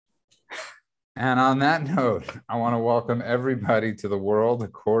And on that note, I want to welcome everybody to the world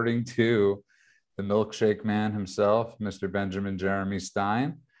according to the milkshake man himself, Mr. Benjamin Jeremy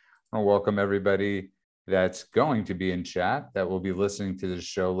Stein. I want to welcome everybody that's going to be in chat, that will be listening to this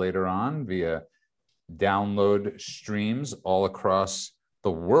show later on via download streams all across the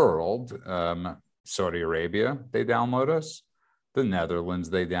world. Saudi Arabia, they download us. The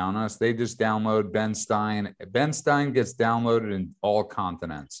Netherlands, they down us. They just download Ben Stein. Ben Stein gets downloaded in all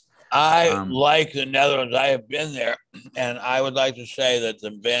continents. I like the Netherlands. I have been there, and I would like to say that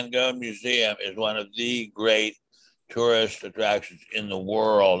the Van Gogh Museum is one of the great tourist attractions in the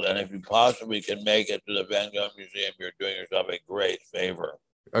world. And if you possibly can make it to the Van Gogh Museum, you're doing yourself a great favor.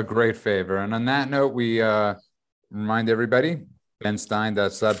 A great favor. And on that note, we remind everybody,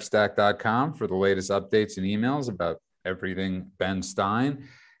 benstein.substack.com for the latest updates and emails about everything Ben Stein.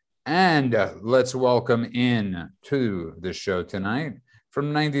 And let's welcome in to the show tonight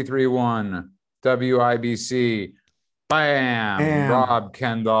from 93.1 WIBC, Rob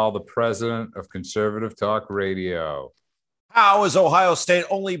Kendall, the president of Conservative Talk Radio. How is Ohio State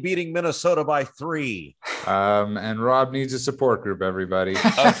only beating Minnesota by 3? And Rob needs a support group, everybody.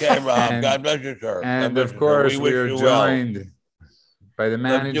 Okay, Rob. God bless you, sir. And of course, we are joined by the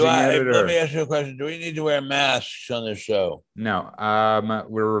managing editor. Let me ask you a question. Do we need to wear masks on this show? No.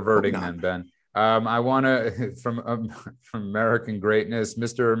 We're reverting then, Ben. I want to, from American Greatness,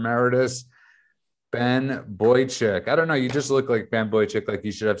 Mr. Emeritus, Ben Boychuk. I don't know. You just look like Ben Boychuk, like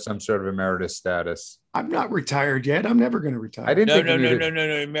you should have some sort of emeritus status. I'm not retired yet. I'm never going to retire. I didn't think No.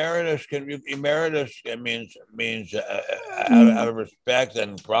 Emeritus means out of respect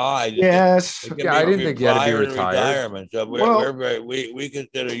and pride. Yes. Yeah, I didn't think you had to be retired. Retirement. So we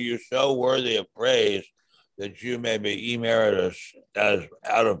consider you so worthy of praise that you may be emeritus as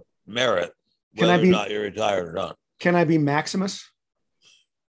out of merit. Whether or not you're retired or not. Can I be Maximus?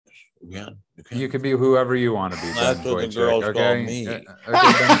 Yeah, you can be whoever you want to be. That's what the girls call me.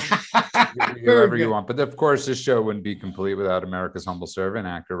 Whoever you want. But of course, this show wouldn't be complete without America's humble servant,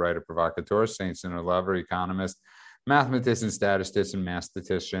 actor, writer, provocateur, saint, sinner, lover, economist, mathematician, statistician,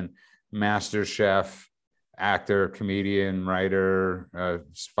 mathematician, master chef, actor, comedian, writer,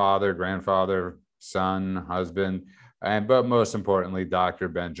 father, grandfather, son, husband, but most importantly, Dr.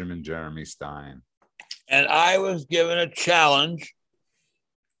 Benjamin Jeremy Stein. And I was given a challenge,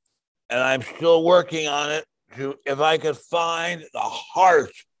 and I'm still working on it, to if I could find the heart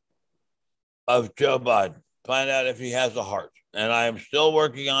of Joe Biden, find out if he has a heart. And I am still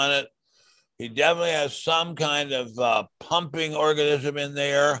working on it. He definitely has some kind of pumping organism in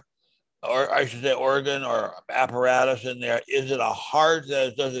there, or I should say organ or apparatus in there. Is it a heart?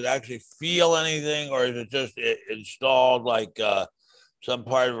 Does it actually feel anything, or is it just installed like some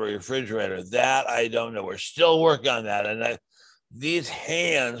part of a refrigerator? That I don't know. We're still working on that. And these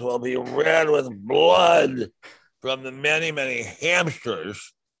hands will be red with blood from the many, many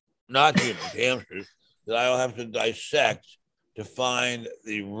hamsters, not humans, hamsters, that I'll have to dissect to find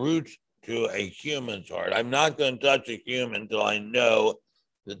the root to a human's heart. I'm not going to touch a human until I know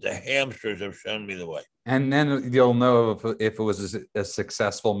that the hamsters have shown me the way. And then you'll know if it was a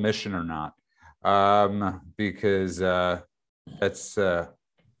successful mission or not. Because that's,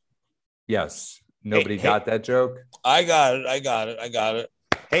 yes, nobody got that joke. I got it.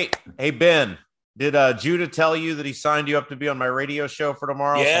 Hey, Ben, did Judah tell you that he signed you up to be on my radio show for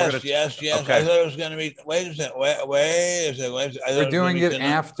tomorrow? Yes. Okay. I thought it was going to be, wait a second. We're doing it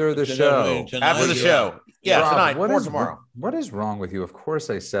after the show. After the show. Yeah, Rob, tonight or tomorrow. What is wrong with you? Of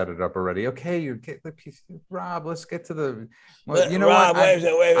course I set it up already. Okay, Rob, let's get to the, you know Rob, what?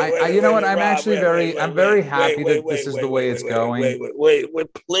 You know what? I'm Rob, actually I'm very happy that this is the way it's going. Wait,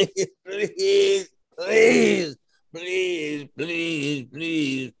 please.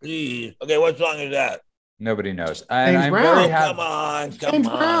 Okay, what song is that? Nobody knows. James Brown. Come on. James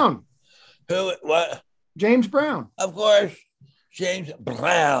Brown. Who? What? James Brown. Of course, James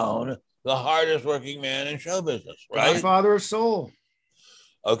Brown, the hardest working man in show business, right? Godfather of soul.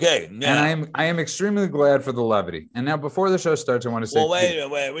 Okay, now. And I am extremely glad for the levity. And now, before the show starts, I want to say, well,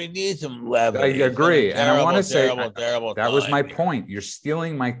 wait. We need some levity. I agree, terrible, and I want to say terrible. That was my point. You're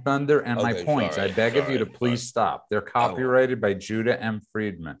stealing my thunder and my points. I beg of you to please stop. They're copyrighted by Judah M.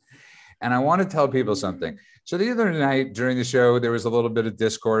 Friedman. And I want to tell people something. So the other night during the show, there was a little bit of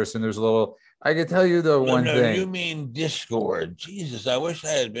discourse, and there's a little. I can tell you one thing. You mean Discord? Jesus, I wish I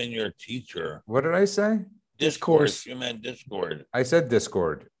had been your teacher. What did I say? Discourse. You meant Discord. I said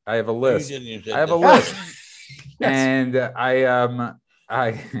Discord. I have a list. You I have a list. Yes. And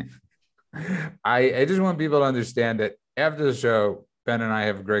I just want people to understand that after the show, Ben and I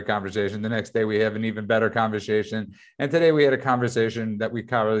have a great conversation. The next day we have an even better conversation. And today we had a conversation that we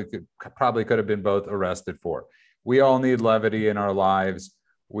probably could have been both arrested for. We all need levity in our lives.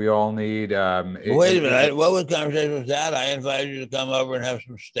 We all need. Wait a minute. What conversation was that? I invited you to come over and have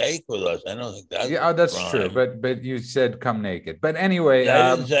some steak with us. I don't think that's. Yeah, that's true. But you said come naked. But anyway,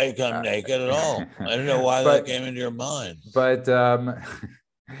 I didn't say come naked at all. I don't know why that came into your mind. But and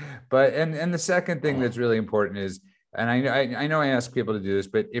the second thing that's really important is, and I know I ask people to do this,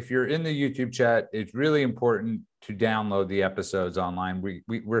 but if you're in the YouTube chat, it's really important to download the episodes online.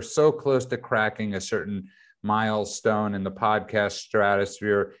 We're so close to cracking a certain milestone in the podcast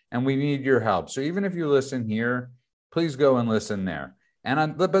stratosphere, and we need your help. So even if you listen here, please go and listen there.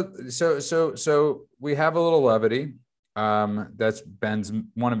 And so we have a little levity. That's Ben's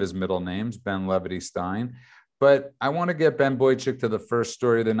one of his middle names, Ben Levity Stein. But I want to get Ben Boychuk to the first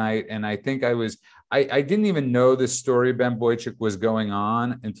story of the night, and I think I didn't even know this story Ben Boychuk was going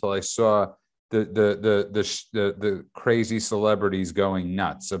on until I saw the crazy celebrities going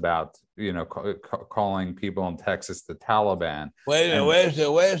nuts about calling people in Texas the Taliban. Wait a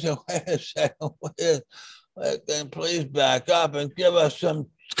second. Please back up and give us some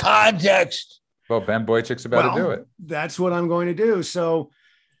context. Well, Ben Boychuk's about to do it. That's what I'm going to do. So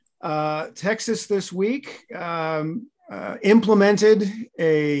Texas this week implemented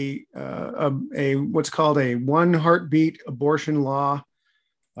a what's called a one heartbeat abortion law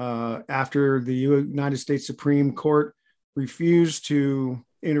after the United States Supreme Court refused to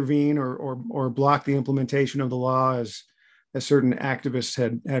intervene or block the implementation of the law as certain activists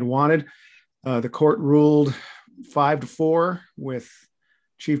had wanted. The court ruled 5-4 with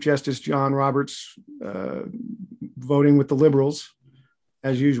Chief Justice John Roberts voting with the liberals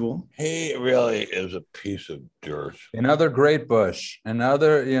as usual. He really is a piece of dirt. Another great Bush.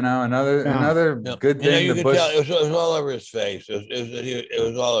 Another good thing. You could tell it was all over his face. It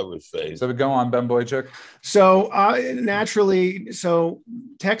was all over his face. So go on, Ben Boychuk. So naturally,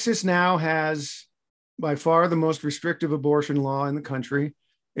 Texas now has by far the most restrictive abortion law in the country.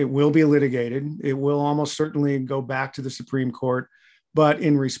 It will be litigated. It will almost certainly go back to the Supreme Court. But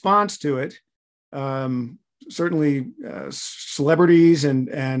in response to it, certainly celebrities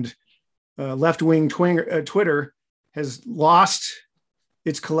and left-wing Twitter has lost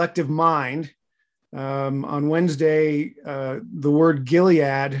its collective mind. On Wednesday, the word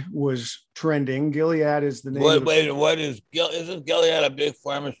Gilead was trending. Gilead is the name. Isn't Gilead a big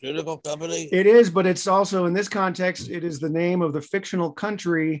pharmaceutical company? It is, but it's also, in this context, it is the name of the fictional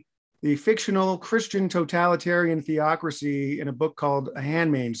country, the fictional Christian totalitarian theocracy in a book called A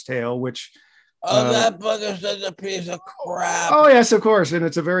Handmaid's Tale, which that book is such a piece of crap. Oh, yes, of course. And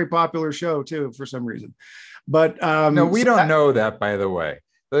it's a very popular show, too, for some reason. But no, we don't know that, by the way.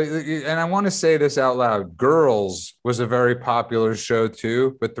 And I want to say this out loud. Girls was a very popular show,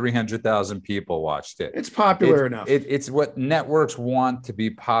 too, but 300,000 people watched it. It's popular enough. It's what networks want to be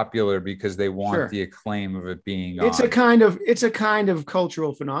popular because they want the acclaim of it being on. It's a kind of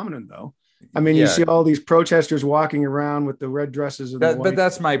cultural phenomenon, though. I mean, you see all these protesters walking around with the red dresses. But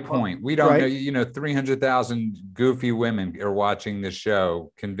that's my point. We don't know, 300,000 goofy women are watching this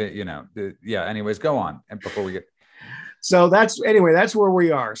show. Anyways, go on. And before we get. So that's where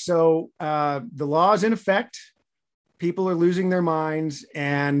we are. So the law is in effect. People are losing their minds.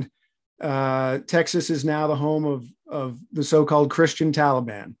 And Texas is now the home of the so-called Christian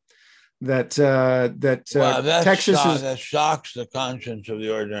Taliban. That Texas that shocks the conscience of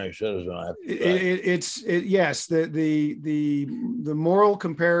the ordinary citizen. Yes, the moral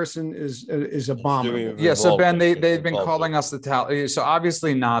comparison is abominable. Yeah, so Ben, they've been calling us the Taliban. So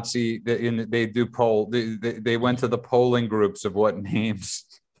obviously Nazi. They do poll. They went to the polling groups of what names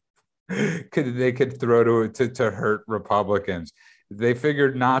they could throw to hurt Republicans. They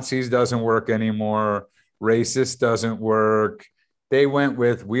figured Nazis doesn't work anymore. Racist doesn't work. They went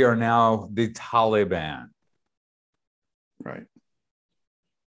with, we are now the Taliban. Right.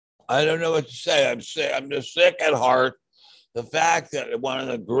 I don't know what to say. I'm just sick at heart. The fact that one of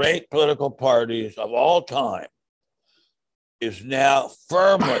the great political parties of all time is now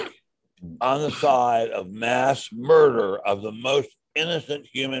firmly on the side of mass murder of the most innocent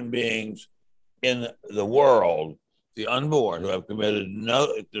human beings in the world, the unborn, who have committed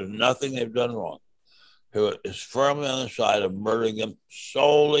there's nothing they've done wrong, who is firmly on the side of murdering them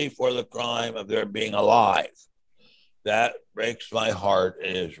solely for the crime of their being alive. That breaks my heart.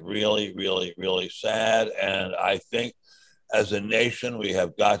 It is really, really, really sad. And I think as a nation, we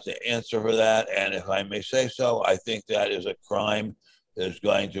have got to answer for that. And if I may say so, I think that is a crime that is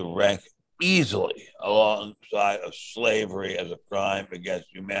going to rank easily alongside of slavery as a crime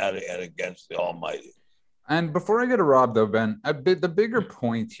against humanity and against the Almighty. And before I get to Rob, though, Ben, the bigger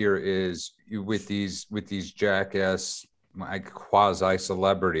point here is with these jackass like quasi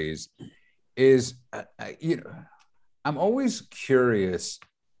celebrities is I'm always curious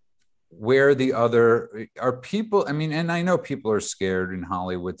where the other are people. I mean, and I know people are scared in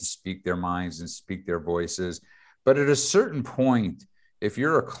Hollywood to speak their minds and speak their voices, but at a certain point, if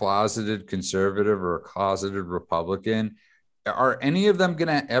you're a closeted conservative or a closeted Republican, are any of them going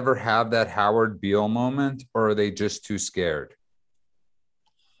to ever have that Howard Beale moment, or are they just too scared?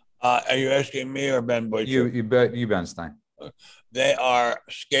 Are you asking me or Ben Boychuk? You Ben Stein. They are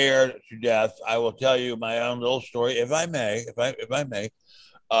scared to death. I will tell you my own little story, if I may.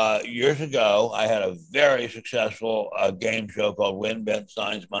 Years ago, I had a very successful game show called Win Ben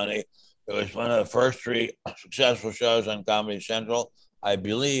Stein's Money. It was one of the first 3 successful shows on Comedy Central. I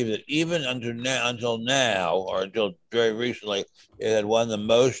believe that even until now, or until very recently, it had won the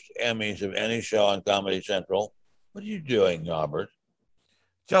most Emmys of any show on Comedy Central. What are you doing, Robert?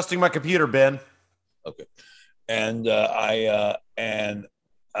 Adjusting my computer, Ben. Okay. And at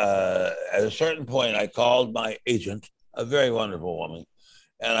a certain point, I called my agent, a very wonderful woman,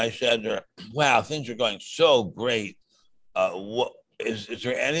 and I said to her, "Wow, things are going so great. What is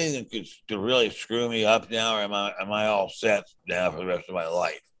there anything that could really screw me up now, or am I all set now for the rest of my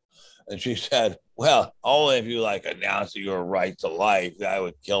life?" And she said, "Well, only if you announce that you're right to life, that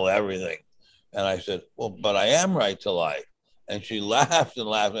would kill everything." And I said, "Well, but I am right to life." And she laughed and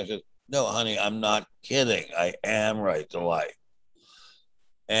laughed, and I said, "No, honey, I'm not kidding. I am right to life."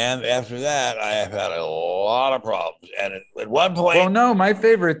 And after that, I have had a lot of problems. And at one point, well, no, my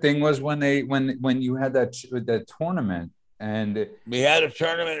favorite thing was when you had that tournament, and we had a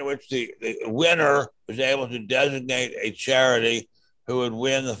tournament in which the winner was able to designate a charity who would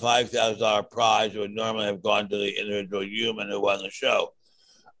win the $5,000 prize. It would normally have gone to the individual human who won the show.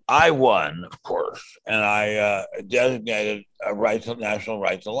 I won, of course, and I designated a national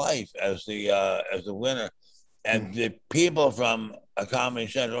right to life as the winner. And the people from Comedy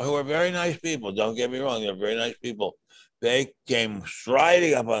Central, who are very nice people, don't get me wrong, they're very nice people, they came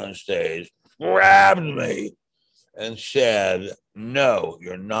striding up on the stage, grabbed me, and said, "No,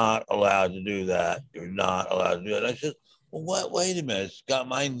 you're not allowed to do that. You're not allowed to do it." I said, "Well, what? Wait a minute. It's got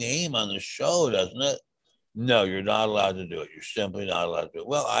my name on the show, doesn't it?" "No, you're not allowed to do it. You're simply not allowed to do it."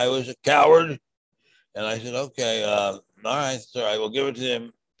 Well, I was a coward, and I said, "Okay, all right, all right. We'll give it to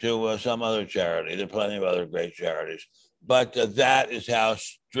them to some other charity. There are plenty of other great charities, but that is how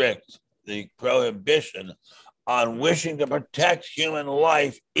strict the prohibition on wishing to protect human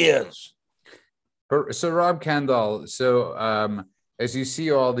life is." So Rob Kendall, as you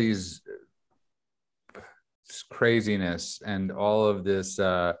see all these craziness and all of this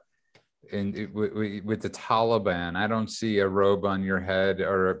with the Taliban, I don't see a robe on your head,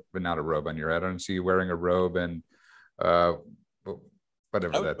 but not a robe on your head. I don't see you wearing a robe and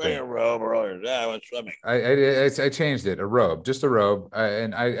whatever I was that wearing thing. a robe earlier. I went swimming. I changed it, a robe, just a robe,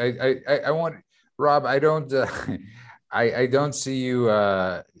 and I want Rob. I don't I don't see you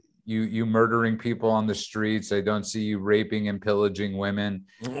you murdering people on the streets. I don't see you raping and pillaging women.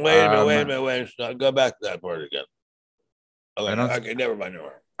 Wait a minute. Go back to that part again. Okay, never mind.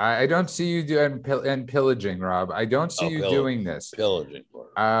 I don't see you doing pillaging, Rob. I don't see you doing this. Pillaging.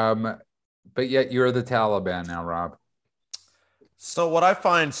 But yet you're the Taliban now, Rob. So what I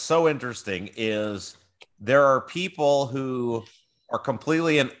find so interesting is there are people who are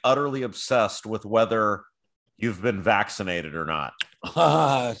completely and utterly obsessed with whether you've been vaccinated or not.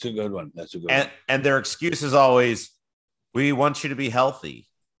 That's a good one. And their excuse is always, we want you to be healthy.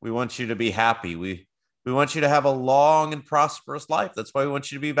 We want you to be happy. We want you to have a long and prosperous life. That's why we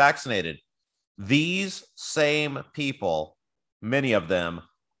want you to be vaccinated. These same people, many of them,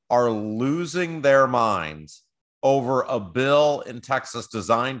 are losing their minds over a bill in Texas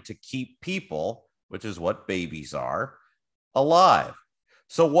designed to keep people, which is what babies are, alive.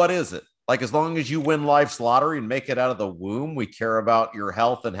 So what is it? Like, as long as you win life's lottery and make it out of the womb, we care about your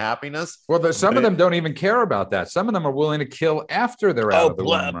health and happiness. Well, some of them don't even care about that. Some of them are willing to kill after they're out of the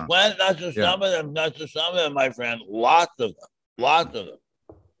womb. Not just some of them, my friend. Lots of them.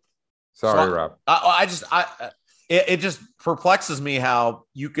 Sorry, Rob. It just perplexes me how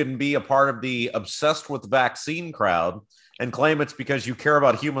you can be a part of the obsessed with vaccine crowd and claim it's because you care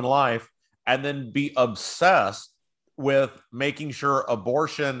about human life, and then be obsessed with making sure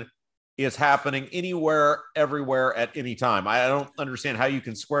abortion is happening anywhere, everywhere, at any time. I don't understand how you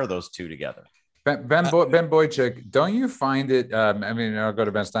can square those two together. Ben Boychuk, don't you find it? I mean, I'll go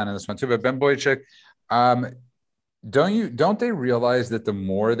to Ben Stein on this one too, but Ben Boychuk, don't they realize that the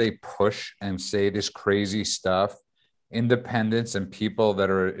more they push and say this crazy stuff, independents and people that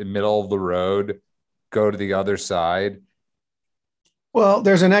are in middle of the road go to the other side. Well,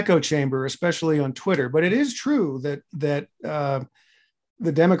 there's an echo chamber, especially on Twitter, but it is true that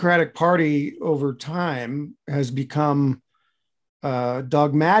the Democratic Party over time has become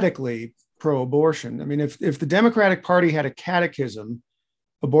dogmatically pro-abortion. I mean, if the Democratic Party had a catechism,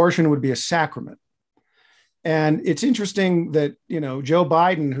 abortion would be a sacrament. And it's interesting that, Joe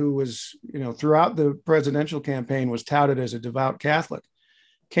Biden, who was, throughout the presidential campaign was touted as a devout Catholic,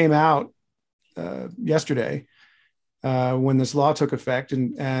 came out yesterday when this law took effect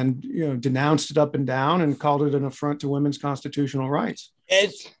and denounced it up and down and called it an affront to women's constitutional rights.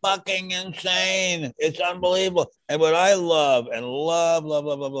 It's fucking insane. It's unbelievable. And what I love and love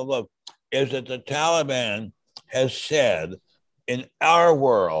is that the Taliban has said in our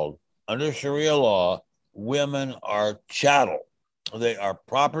world, under Sharia law, women are chattel. They are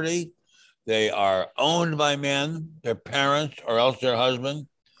property. They are owned by men, their parents, or else their husband.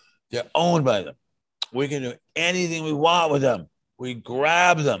 They're owned by them. We can do anything we want with them. We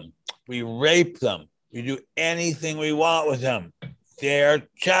grab them. We rape them. We do anything we want with them. They're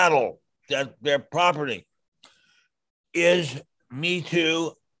chattel. They're property. Is Me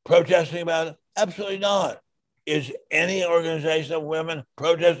Too protesting about it? Absolutely not. Is any organization of women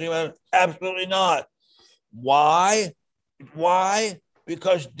protesting about it? Absolutely not. Why?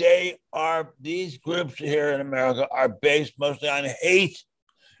 Because these groups here in America are based mostly on hate.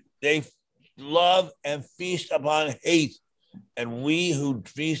 They love and feast upon hate. And we who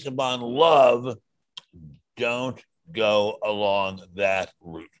feast upon love don't go along that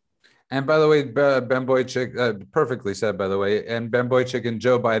route. And by the way, Ben Boychuk, perfectly said, by the way, and Ben Boychuk, in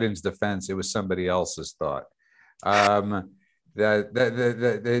Joe Biden's defense, it was somebody else's thought.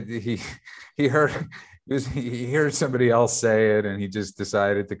 He heard somebody else say it, and he just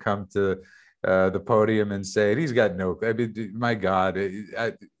decided to come to the podium and say it. He's got no, I mean, my God,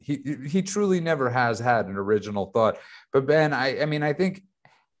 he truly never has had an original thought. But Ben, I think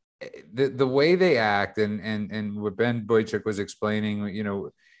the way they act and what Ben Boychuk was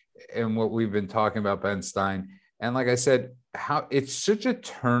explaining, and what we've been talking about, Ben Stein, and like I said, how it's such a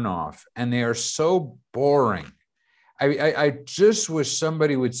turnoff, and they are so boring. I just wish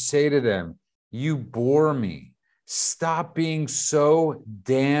somebody would say to them, "You bore me. Stop being so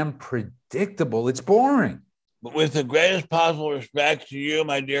damn predictable. It's boring." But with the greatest possible respect to you,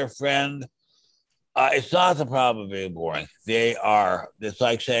 my dear friend, it's not the problem of being boring. It's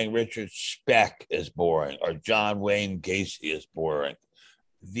like saying Richard Speck is boring or John Wayne Gacy is boring.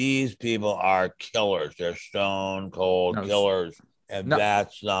 These people are killers. They're stone cold killers. And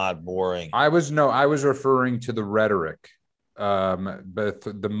that's not boring. I was referring to the rhetoric, but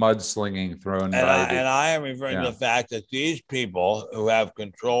the mudslinging thrown by and I am referring to the fact that these people who have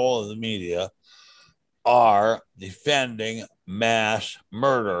control of the media are defending mass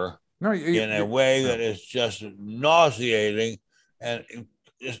murder in a way that is just nauseating and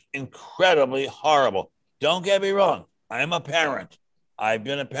just incredibly horrible. Don't get me wrong. I'm a parent. I've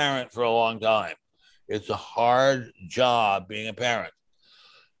been a parent for a long time. It's a hard job being a parent.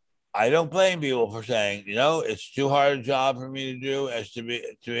 I don't blame people for saying, it's too hard a job for me to do as to be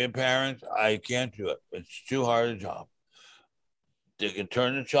a parent. I can't do it. It's too hard a job. They can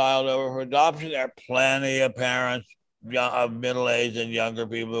turn the child over for adoption. There are plenty of parents of middle-aged and younger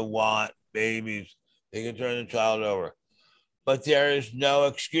people who want babies. They can turn the child over. But there is no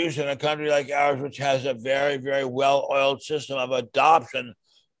excuse in a country like ours, which has a very, very well-oiled system of adoption,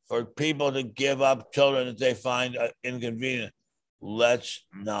 for people to give up children that they find inconvenient. Let's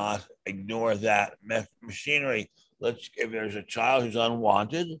not ignore that machinery. If there's a child who's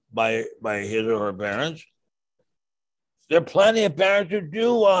unwanted by his or her parents, there are plenty of parents who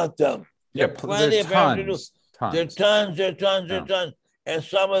do want them. There are plenty of parents who do. There are tons. And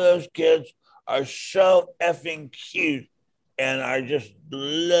some of those kids are so effing cute and are just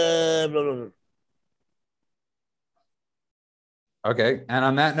blah, blah, blah. Okay. And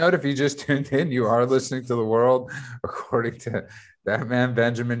on that note, if you just tuned in, you are listening to The World according to that man,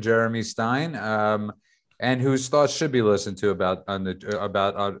 Benjamin Jeremy Stein, and whose thoughts should be listened to on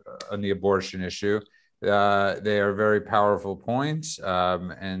the abortion issue. They are very powerful points,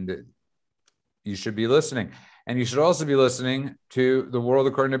 and you should be listening. And you should also be listening to The World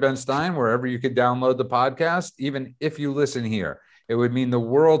According to Ben Stein, wherever you could download the podcast. Even if you listen here, it would mean the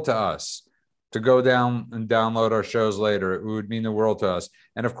world to us to go down and download our shows later. It would mean the world to us.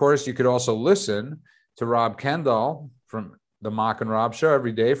 And of course, you could also listen to Rob Kendall from the Mock and Rob Show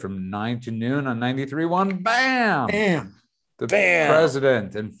every day from 9 to noon on 93.1. Bam! Bam! The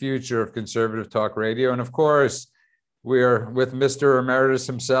president and future of conservative talk radio. And of course, we are with Mr. Emeritus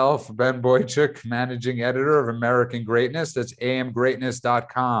himself, Ben Boychuk, managing editor of American Greatness. That's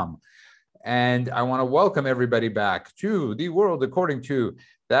amgreatness.com. And I want to welcome everybody back to the world according to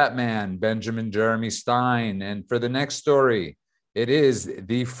that man, Benjamin Jeremy Stein. And for the next story, it is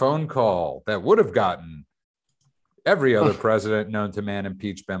the phone call that would have gotten every other president known to man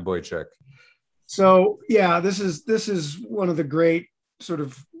impeach Ben Boychuk. So yeah, this is one of the great sort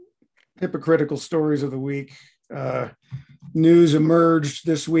of hypocritical stories of the week. News emerged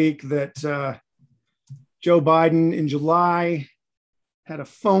this week that Joe Biden in July had a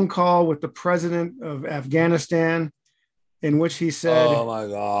phone call with the president of Afghanistan in which he said, "Oh my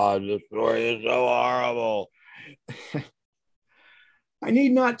God, this story is so horrible." I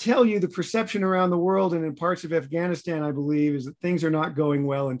need not tell you the perception around the world and in parts of Afghanistan, I believe, is that things are not going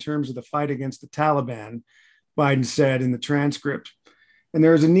well in terms of the fight against the Taliban, Biden said in the transcript. And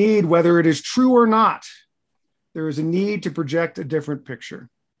there is a need, whether it is true or not, there is a need to project a different picture.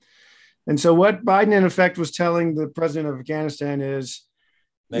 And so what Biden, in effect, was telling the president of Afghanistan is,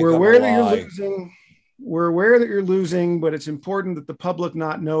 we're aware that you're losing. We're aware that you're losing, but it's important that the public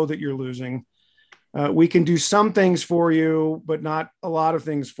not know that you're losing. We can do some things for you, but not a lot of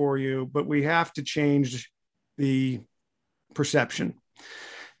things for you. But we have to change the perception.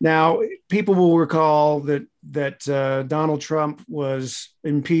 Now, people will recall that Donald Trump was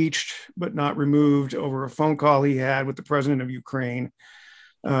impeached, but not removed over a phone call he had with the president of Ukraine,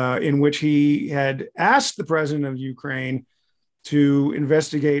 in which he had asked the president of Ukraine to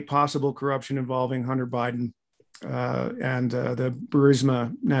investigate possible corruption involving Hunter Biden and the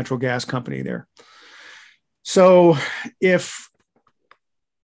Burisma natural gas company there. So if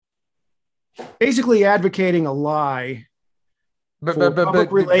basically advocating a lie for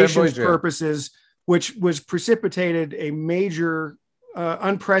public relations purposes, which was precipitated a major,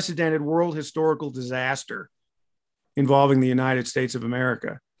 unprecedented world historical disaster involving the United States of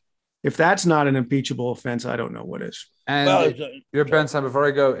America. If that's not an impeachable offense, I don't know what is. And Ben, before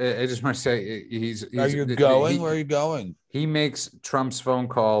I go, I just want to say are you going? Where are you going? He makes Trump's phone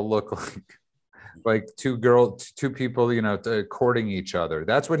call look like two people, courting each other.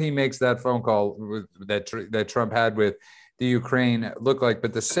 That's what he makes that phone call that Trump had with the Ukraine look like.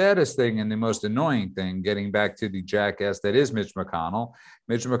 But the saddest thing and the most annoying thing, getting back to the jackass that is Mitch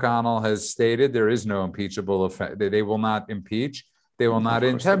McConnell has stated there is no impeachable offense. They will not impeach. They will not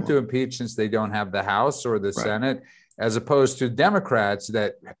attempt to impeach since they don't have the House or the Senate, as opposed to Democrats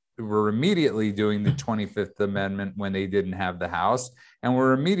that were immediately doing the 25th Amendment when they didn't have the House, and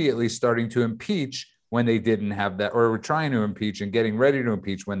were immediately starting to impeach when they didn't have that, or were trying to impeach and getting ready to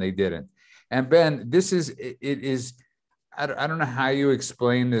impeach when they didn't. And Ben, I don't know how you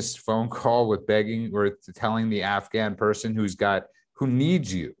explain this phone call with begging or telling the Afghan person who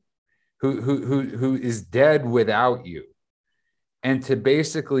needs you, who is dead without you, and to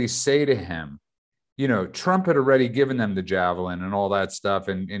basically say to him, Trump had already given them the javelin and all that stuff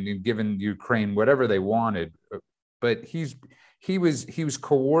and given Ukraine whatever they wanted. But he was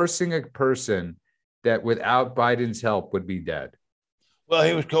coercing a person that without Biden's help would be dead. Well,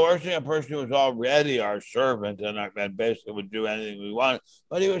 he was coercing a person who was already our servant and basically would do anything we wanted.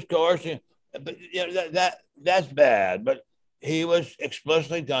 But he was coercing. But that's bad. But he was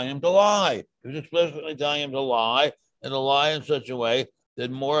explicitly telling him to lie. He was explicitly telling him to lie, and to lie in such a way that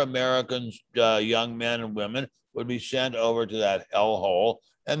more Americans, young men and women, would be sent over to that hellhole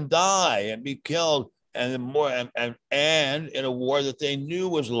and die and be killed, and in a war that they knew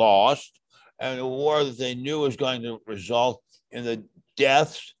was lost, and a war that they knew was going to result in the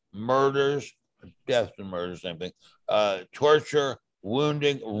deaths and murders, same thing, torture,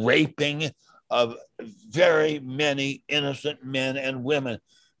 wounding, raping of very many innocent men and women.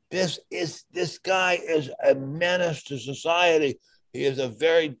 This guy is a menace to society. He is a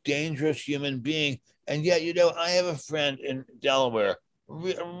very dangerous human being. And yet, I have a friend in Delaware,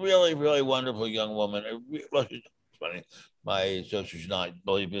 really, really wonderful young woman. Well, she's funny. My sister's not,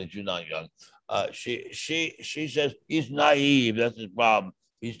 believe me, she's not young. She says he's naive. That's his problem.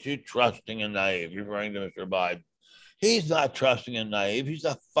 He's too trusting and naive, referring to Mr. Biden. He's not trusting and naive. He's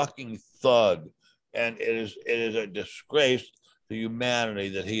a fucking thug. And it is a disgrace to humanity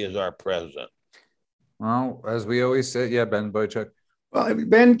that he is our president. Well, as we always say, Ben Boychuk. Well,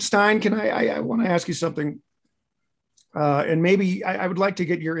 Ben Stein, I want to ask you something, and maybe I would like to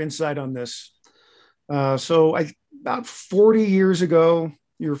get your insight on this. So about 40 years ago,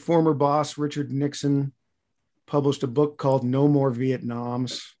 your former boss, Richard Nixon, published a book called No More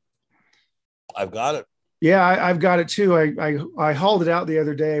Vietnams. I've got it. Yeah, I've got it too. I hauled it out the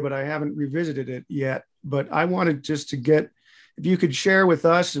other day, but I haven't revisited it yet. But I wanted just to get, if you could share with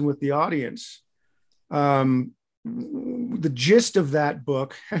us and with the audience, the gist of that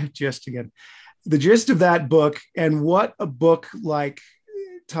book, the gist of that book, and what a book like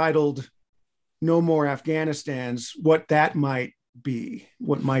titled no more Afghanistans, what that might be,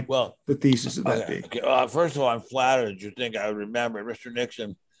 what might the thesis of that be? Okay. First of all, I'm flattered that you think I would remember. Mr.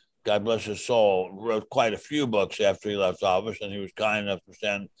 Nixon, God bless his soul, wrote quite a few books after he left office, and he was kind enough to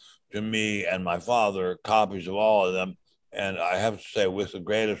send to me and my father copies of all of them. And I have to say, with the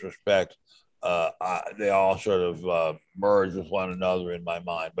greatest respect, they all sort of merge with one another in my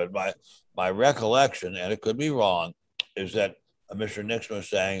mind. But my recollection, and it could be wrong, is that Mr. Nixon was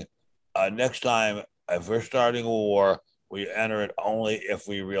saying, next time, if we're starting a war, we enter it only if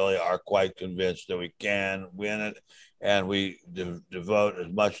we really are quite convinced that we can win it, and we devote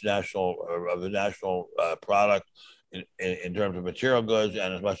as much of the national product in terms of material goods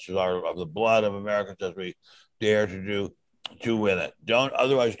and as much of the blood of Americans as we dare to do to win it.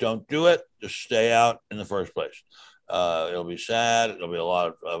 Otherwise don't do it. Just stay out in the first place. It'll be sad. It'll be a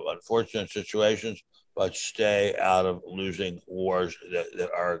lot of unfortunate situations, but stay out of losing wars that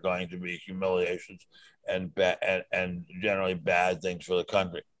are going to be humiliations and generally bad things for the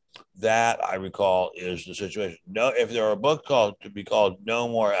country. That, I recall, is the situation. No, if there were a book called No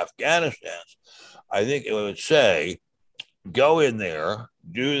More Afghanistans, I think it would say, go in there,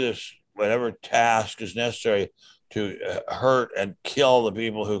 do this, whatever task is necessary to hurt and kill the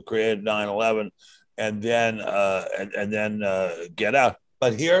people who created 9/11, and then get out.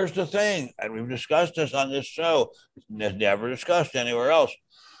 But here's the thing, and we've discussed this on this show, it's never discussed anywhere else.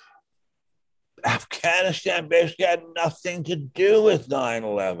 Afghanistan basically had nothing to do with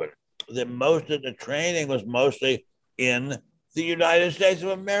 9/11. That most of the training was mostly in the United States of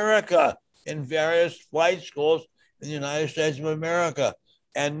America, in various flight schools in the United States of America,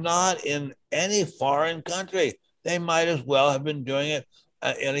 and not in any foreign country. They might as well have been doing it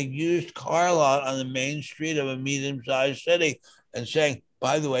in a used car lot on the main street of a medium-sized city and saying,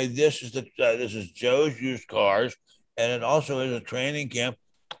 by the way, this is Joe's used cars, and it also is a training camp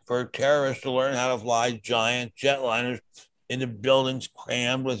for terrorists to learn how to fly giant jetliners into buildings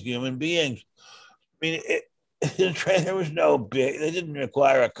crammed with human beings. I mean, there was no big, they didn't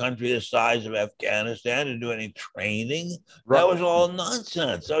require a country the size of Afghanistan to do any training. That was all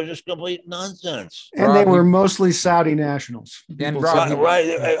nonsense. That was just complete nonsense. And they were mostly Saudi nationals. And Rob, right.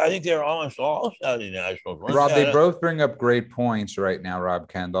 I think they're almost all Saudi nationals. Rob, they both bring up great points right now, Rob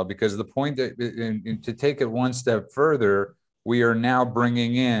Kendall, because the point that to take it one step further, we are now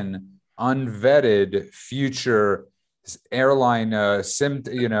bringing in unvetted future airline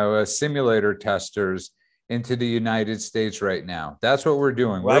simulator testers into the United States right now. That's what we're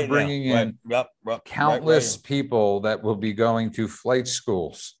doing. We're bringing in countless people that will be going to flight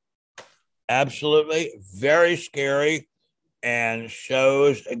schools. Absolutely. Very scary, and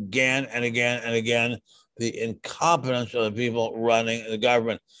shows again and again and again the incompetence of the people running the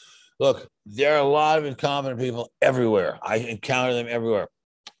government. Look, there are a lot of incompetent people everywhere. I encounter them everywhere.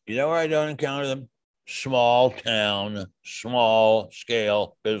 You know where I don't encounter them? Small town, small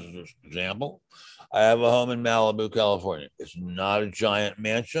scale business. Example, I have a home in Malibu, California. It's not a giant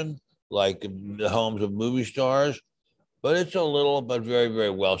mansion like the homes of movie stars, but it's a little but very, very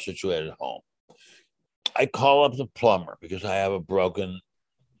well situated home. I call up the plumber because I have a broken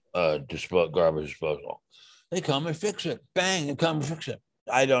garbage disposal. They come and fix it. Bang, and come and fix it.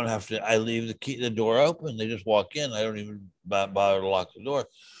 I don't have to. I leave the door open. They just walk in. I don't even bother to lock the door.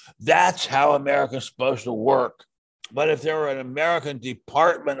 That's how America's supposed to work. But if there were an American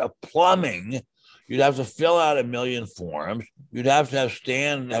Department of Plumbing, you'd have to fill out 1 million forms. You'd have to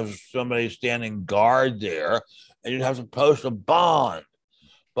have somebody standing guard there, and you'd have to post a bond.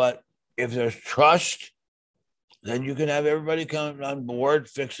 But if there's trust, then you can have everybody come on board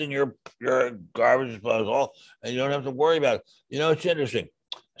fixing your garbage disposal, and you don't have to worry about it. You know, it's interesting.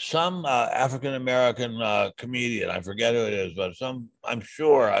 Some African-American comedian, I forget who it is, but I'm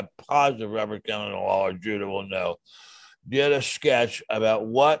positive Robert Kennedy Hall or Judah will know, did a sketch about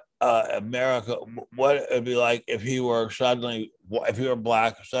what America, what it would be like if he were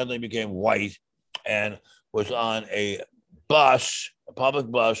black, suddenly became white, and was on a public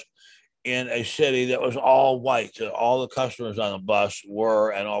bus, in a city that was all white. So all the customers on the bus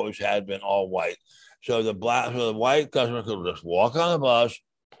were and always had been all white. So the white customer could just walk on the bus,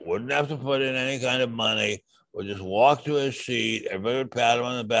 wouldn't have to put in any kind of money, would just walk to his seat. Everybody would pat him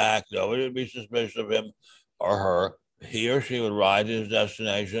on the back. Nobody would be suspicious of him or her. He or she would ride to his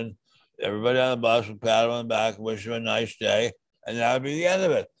destination. Everybody on the bus would pat him on the back, wish him a nice day, and that would be the end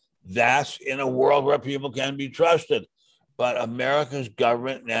of it. That's in a world where people can be trusted. But America's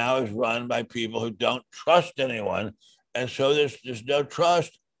government now is run by people who don't trust anyone. And so there's no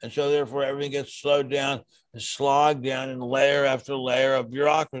trust. And so therefore everything gets slowed down and slogged down in layer after layer of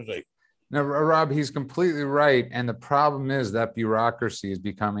bureaucracy. Now, Rob, he's completely right. And the problem is that bureaucracy is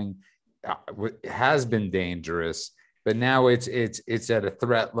becoming has been dangerous, but now it's at a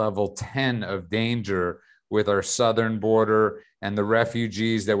threat level 10 of danger with our southern border and the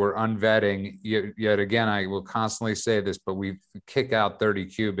refugees that we're unvetting. Yet again, I will constantly say this, but we kick out 30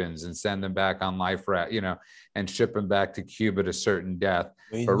 Cubans and send them back on life raft, and ship them back to Cuba to certain death.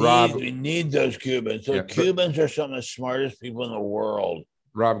 We need those Cubans. So Yeah, Cubans are some of the smartest people in the world.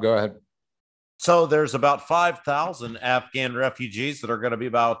 Rob, go ahead. So there's about 5,000 Afghan refugees that are going to be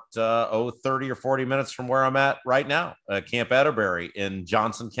about 30 or 40 minutes from where I'm at right now, Camp Atterbury in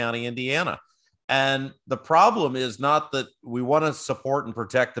Johnson County, Indiana. And the problem is not that we want to support and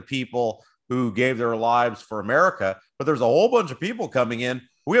protect the people who gave their lives for America, but there's a whole bunch of people coming in.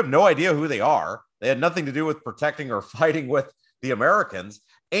 We have no idea who they are. They had nothing to do with protecting or fighting with the Americans.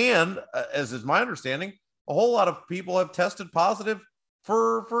 And as is my understanding, a whole lot of people have tested positive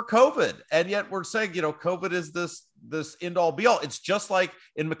for COVID. And yet we're saying, COVID is this end all be all. It's just like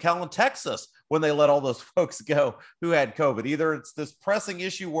in McAllen, Texas, when they let all those folks go who had COVID. Either it's this pressing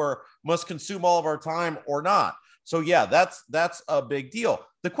issue where must consume all of our time or not. So yeah, that's a big deal.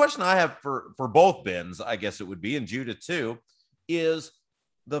 The question I have for both Bens, I guess it would be, and Judah too, is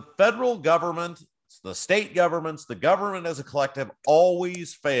the federal government, the state governments, the government as a collective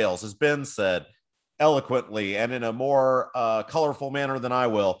always fails, as Ben said eloquently and in a more colorful manner than I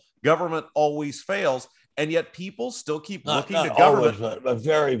will. Government always fails, and yet people still keep looking to government. Always, but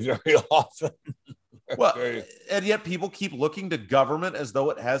very, very often. And yet people keep looking to government as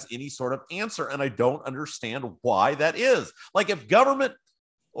though it has any sort of answer, and I don't understand why that is. Like if government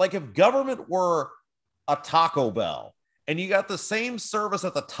were a Taco Bell, and you got the same service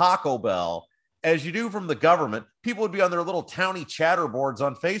at the Taco Bell as you do from the government, people would be on their little towny chatter boards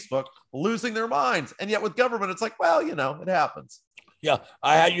on Facebook losing their minds. And yet with government, it's like, well, it happens. Yeah,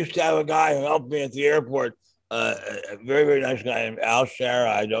 I used to have a guy who helped me at the airport, a very, very nice guy named Al Shara.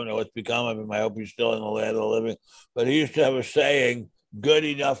 I don't know what's become of him. I hope he's still in the land of the living. But he used to have a saying, good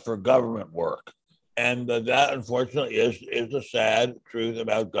enough for government work. And that, unfortunately, is the sad truth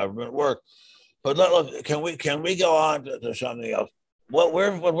about government work. But look, can we go on to something else? What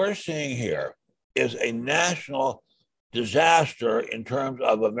we're seeing here is a national disaster in terms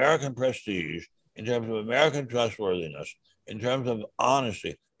of American prestige, in terms of American trustworthiness, in terms of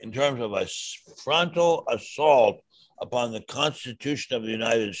honesty, in terms of a frontal assault upon the Constitution of the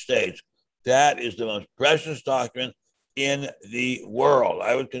United States. That is the most precious document in the world.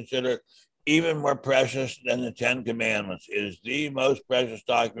 I would consider it even more precious than the Ten Commandments. It is the most precious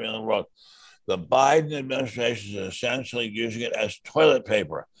document in the world. The Biden administration is essentially using it as toilet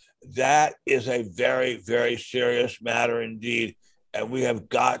paper. That is a very, very serious matter indeed. And we have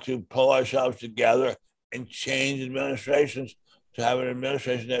got to pull ourselves together and change administrations to have an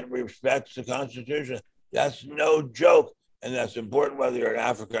administration that respects the Constitution. That's no joke. And that's important whether you're an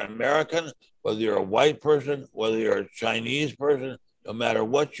African American, whether you're a white person, whether you're a Chinese person, no matter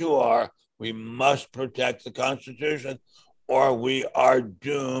what you are, we must protect the Constitution or we are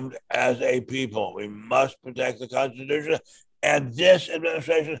doomed as a people. We must protect the Constitution. And this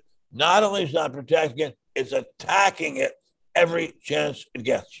administration not only is not protecting it, it's attacking it every chance it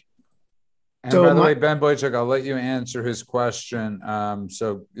gets. And by the way, Ben Boychuk, I'll let you answer his question.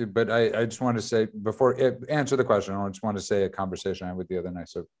 But I just want to say, before answer the question, I just want to say a conversation I had with the other night.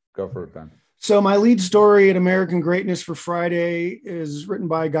 So go for it, Ben. So my lead story at American Greatness for Friday is written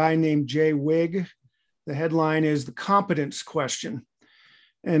by a guy named Jay Wigg. The headline is The Competence Question.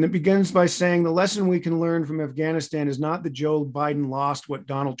 And it begins by saying the lesson we can learn from Afghanistan is not that Joe Biden lost what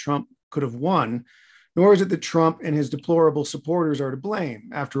Donald Trump could have won, nor is it that Trump and his deplorable supporters are to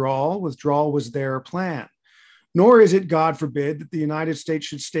blame. After all, withdrawal was their plan. Nor is it, God forbid, that the United States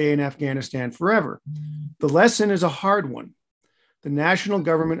should stay in Afghanistan forever. The lesson is a hard one. The national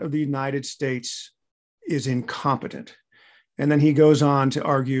government of the United States is incompetent. And then he goes on to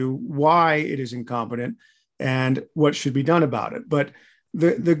argue why it is incompetent and what should be done about it. But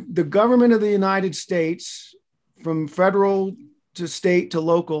the government of the United States, from federal to state to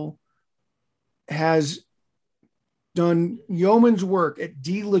local, has done yeoman's work at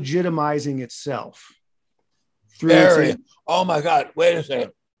delegitimizing itself. Oh my God! Wait a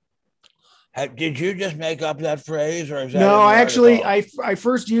second. Did you just make up that phrase, or is that? No, I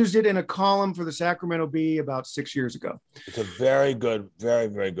first used it in a column for the Sacramento Bee about 6 years ago. It's a very good, very,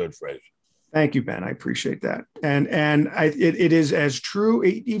 very good phrase. Thank you, Ben. I appreciate that. And it is as true,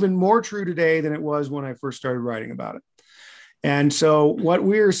 even more true today than it was when I first started writing about it. And so what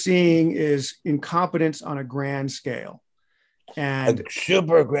we're seeing is incompetence on a grand scale. And a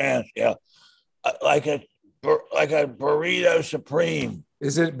super grand scale, like a burrito supreme.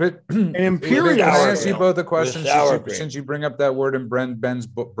 Is it? But imperial can I scale. ask you both a question sour cream. since you bring up that word and Ben's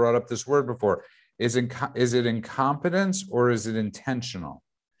brought up this word before? Is it incompetence or is it intentional?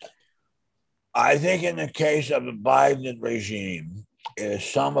 I think in the case of the Biden regime, it is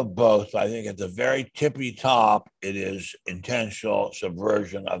some of both. I think at the very tippy top, it is intentional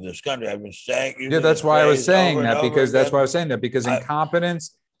subversion of this country. I've been saying, Yeah, that's why I was saying that, because that's again. why I was saying that, because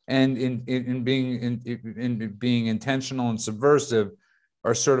incompetence and in being intentional and subversive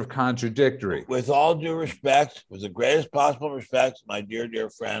are sort of contradictory. With all due respect, with the greatest possible respect, my dear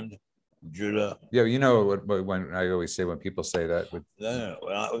friend, Judah. Yeah, you know what when I always say when people say that. With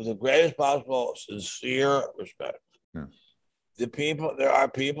the greatest possible sincere respect. Yeah. There are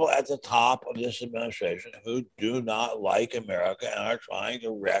people at the top of this administration who do not like America and are trying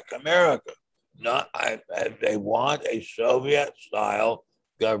to wreck America. They want a Soviet-style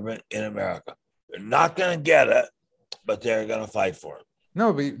government in America. They're not going to get it, but they're going to fight for it.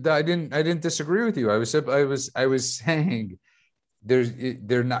 No, but I didn't disagree with you. I was saying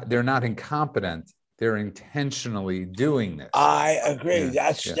they're not incompetent. They're intentionally doing this. I agree.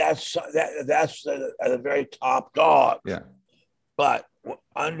 Yeah. That's the very top dog. Yeah. But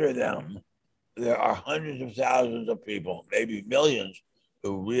under them, there are hundreds of thousands of people, maybe millions,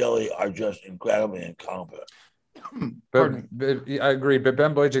 who really are just incredibly incompetent. But I agree. But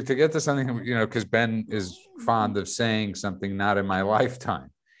Ben Blajik, to get to something, because Ben is fond of saying something not in my lifetime.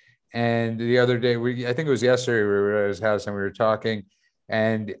 And the other day, I think it was yesterday, we were at his house and we were talking,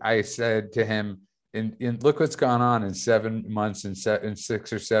 and I said to him, look what's gone on in 7 months and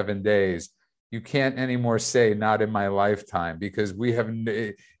 6 or 7 days. You can't anymore say not in my lifetime, because we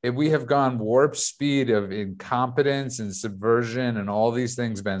have gone warp speed of incompetence and subversion and all these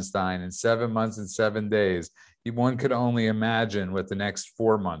things, Ben Stein, in 7 months and 7 days. One could only imagine what the next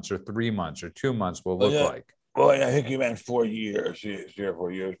 4 months or 3 months or 2 months will look like. Well, I think you meant 4 years, 3 or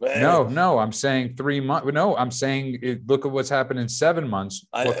 4 years. But anyway. No, I'm saying 3 months. No, I'm saying look at what's happened in 7 months.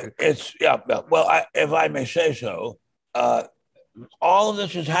 Well, if I may say so, all of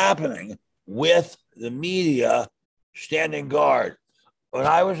this is happening with the media standing guard. When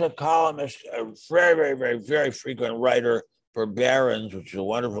I was a columnist, a very, very, very, very frequent writer for Barron's, which is a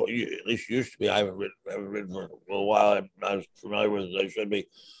wonderful, at least used to be. I haven't written for a little while. I'm not as familiar with it as I should be.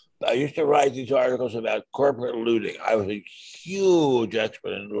 I used to write these articles about corporate looting. I was a huge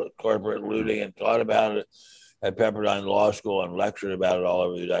expert in corporate looting and taught about it at Pepperdine Law School and lectured about it all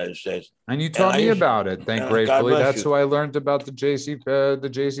over the United States. And you taught me about it. Thank gratefully. That's who I learned about the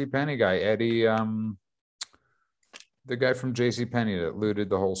JC Penney guy, Eddie, the guy from JC Penney that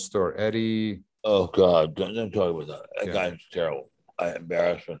looted the whole store, Eddie. Oh God, don't talk about that. That guy's terrible.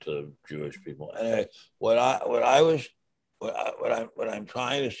 Embarrassment to the Jewish people. Anyway, what I'm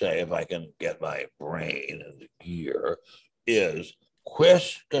trying to say, if I can get my brain into gear, is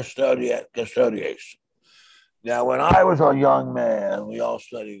quis custodies. Now, when I was a young man, we all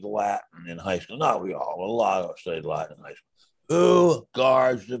studied Latin in high school. Not we all, a lot of us studied Latin in high school. Who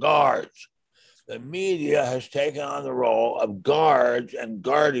guards the guards? The media has taken on the role of guards and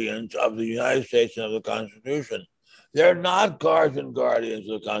guardians of the United States and of the Constitution. They're not guards and guardians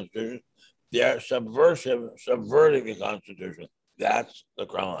of the Constitution. They're subverting the Constitution. That's the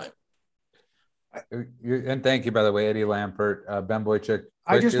crime. And thank you, by the way, Eddie Lampert, Ben Blajik.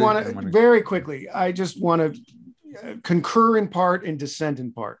 I just want to very quickly. I just want to concur in part and dissent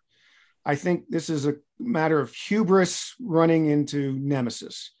in part. I think this is a matter of hubris running into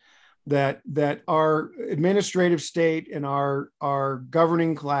nemesis. That our administrative state and our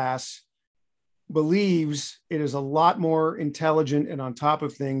governing class believes it is a lot more intelligent and on top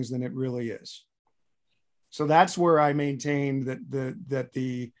of things than it really is. So that's where I maintain that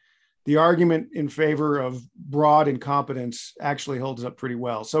the argument in favor of broad incompetence actually holds up pretty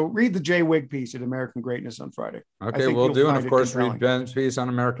well. So read the Jay Wig piece at American Greatness on Friday. Okay, we'll do. And of course, read Ben's piece on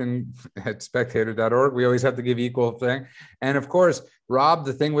American at spectator.org. We always have to give equal thing. And of course, Rob,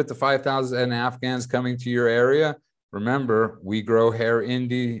 the thing with the 5,000 Afghans coming to your area, remember,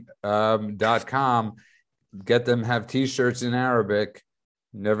 WeGrowHairIndie.com. Get them, have t-shirts in Arabic.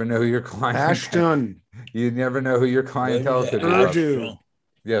 Never know who your client Ashton. You never know who your clientele could be.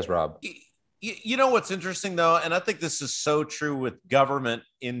 Yes, Rob. You know what's interesting, though, and I think this is so true with government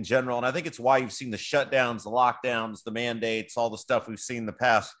in general, and I think it's why you've seen the shutdowns, the lockdowns, the mandates, all the stuff we've seen the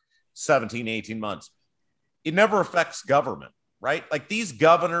past 17, 18 months. It never affects government, right? Like these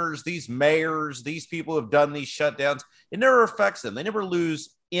governors, these mayors, these people who have done these shutdowns, it never affects them. They never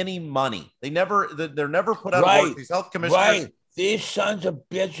lose any money. They're never put out of work. These health commissioners. Right. These sons of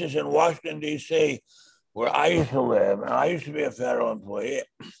bitches in Washington, D.C., where I used to live, and I used to be a federal employee,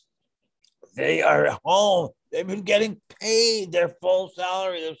 they are at home They've been getting paid their full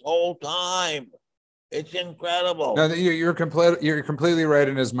salary this whole time. It's incredible. No, you're completely right.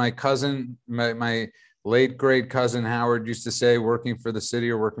 And as my cousin, my late great cousin Howard used to say, working for the city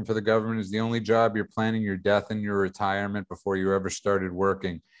or working for the government is the only job you're planning your death and your retirement before you ever started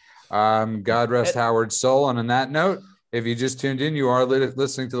working. God rest Howard's soul. And on that note, if you just tuned in, you are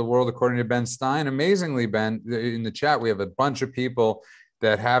listening to The World According to Ben Stein. Amazingly, Ben, in the chat, we have a bunch of people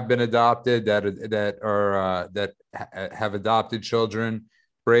that have been adopted, that have adopted children.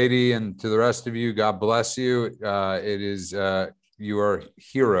 Brady, and to the rest of you, God bless you. You are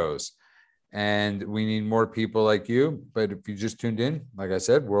heroes, and we need more people like you. But if you just tuned in, like I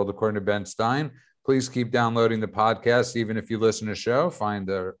said, World According to Ben Stein, please keep downloading the podcast. Even if you listen to the show, find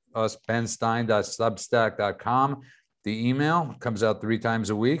us, benstein.substack.com. The email comes out 3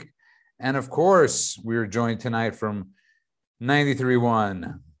 times a week. And of course, we are joined tonight from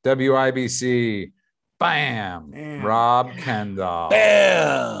 93.1 WIBC. Bam. Rob Kendall.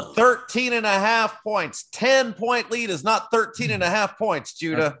 Bam. 13 and a half points. 10-point lead is not 13 and a half points,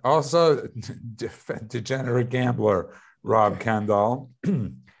 Judah. Also, degenerate gambler, Rob Kendall.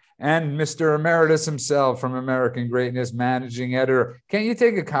 And Mr. Emeritus himself from American Greatness, managing editor. Can't you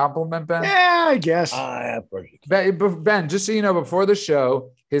take a compliment, Ben? Yeah, I guess. Ben, just so you know, before the show,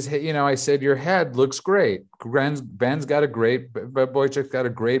 I said, your head looks great. Ben's got a great, Boychuk's got a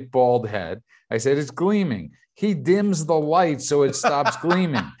great bald head. I said, it's gleaming. He dims the light so it stops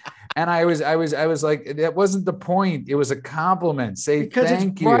gleaming. And I was like, that wasn't the point. It was a compliment. Say because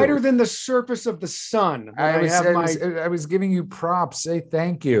thank it's you. brighter than the surface of the sun. I was giving you props. Say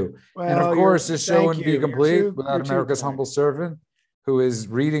thank you. Well, and of course, this show wouldn't be complete without America's humble servant, who is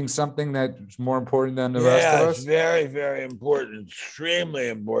reading something that's more important than the rest of us. It's very, very important. Extremely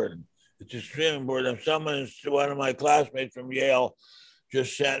important. It's extremely important. If one of my classmates from Yale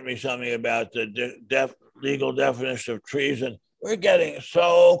just sent me something about the legal definition of treason. We're getting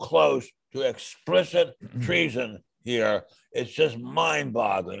so close to explicit treason here. It's just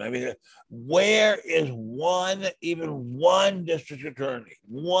mind-boggling. I mean, where is even one district attorney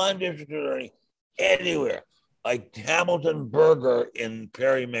anywhere, like Hamilton Berger in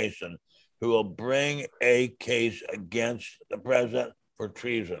Perry Mason, who will bring a case against the president for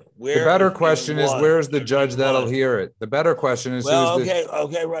treason? The better question is, where's the judge that'll hear it? The better question is,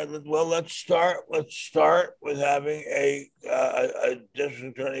 okay, right. Well, let's start with having a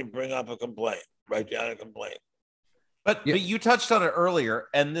district attorney bring up a complaint, write down a complaint. But you touched on it earlier,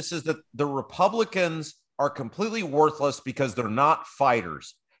 and this is that the Republicans are completely worthless because they're not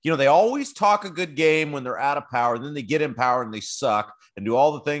fighters. They always talk a good game when they're out of power, and then they get in power and they suck and do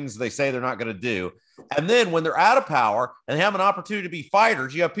all the things they say they're not going to do. And then when they're out of power and they have an opportunity to be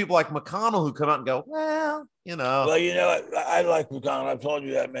fighters, you have people like McConnell who come out and go, well, Well, I like McConnell. I've told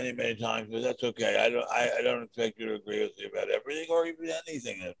you that many, many times, but that's okay. I don't expect you to agree with me about everything or even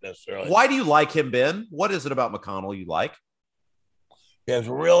anything necessarily. Why do you like him, Ben? What is it about McConnell you like? He has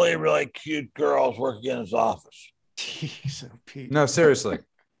really, really cute girls working in his office. Jeez, Pete. No, seriously.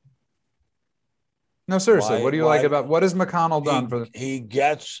 What do you like about what has McConnell done he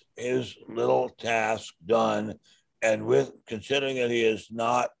gets his little task done, and considering that he is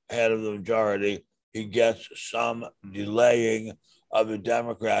not head of the majority, he gets some delaying of the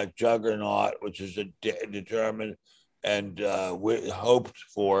Democrat juggernaut, which is determined and hoped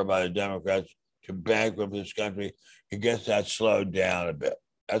for by the Democrats to bankrupt this country. He gets that slowed down a bit.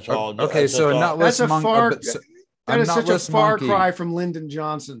 That's all. Okay, that is such a far cry from Lyndon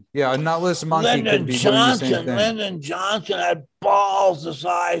Johnson. Yeah, a nutless monkey could be doing the same thing. Lyndon Johnson had balls the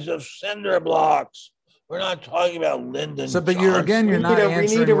size of cinder blocks. We're not talking about Lyndon Johnson. But you're not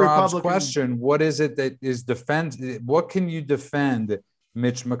answering Rob's question. What is it that is what can you defend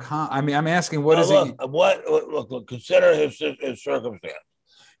Mitch McConnell? I mean, I'm asking, look, consider his circumstance.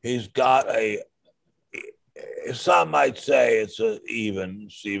 He's got some might say it's Steven,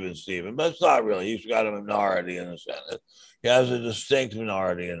 but it's not really. He's got a minority in the Senate. He has a distinct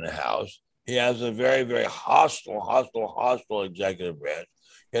minority in the House. He has a very, very hostile executive branch.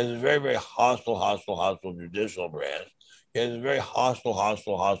 He has a very, very hostile judicial branch. He has a very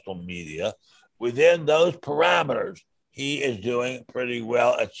hostile media. Within those parameters, he is doing pretty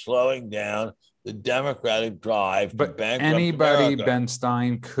well at slowing down the Democratic drive to bankrupt anybody, America. Ben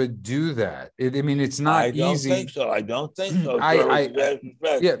Stein, could do that. It's not easy. I don't think so. With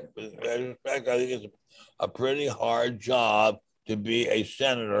respect, I think it's a pretty hard job to be a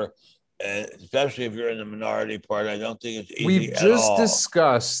senator, and especially if you're in the minority party. I don't think it's easy. We've just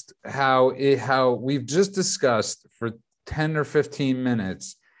discussed how we've just discussed for 10 or 15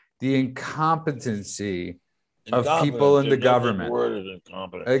 minutes the incompetency of people in the government. Word is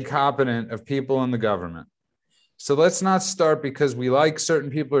incompetent of people in the government. So let's not start because we like certain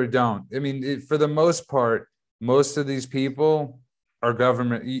people or don't. I mean, for the most part, most of these people are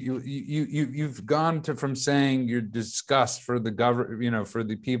government. You've gone from saying you're disgust for the government, for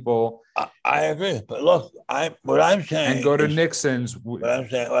the people. I agree, but look, what I'm saying, and go to Nixon's. What I'm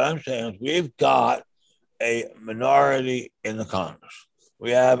saying is we've got a minority in the Congress. We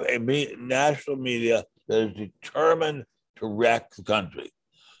have a national media that is determined to wreck the country.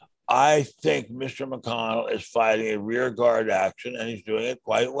 I think Mr. McConnell is fighting a rearguard action, and he's doing it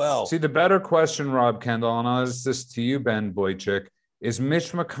quite well. See, the better question, Rob Kendall, and I'll ask this to you, Ben Boychuk, is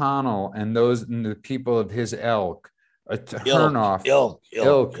Mitch McConnell and the people of his ilk a turnoff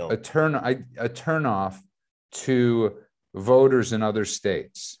to voters in other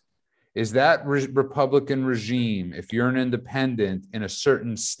states? Is that Republican regime, if you're an independent in a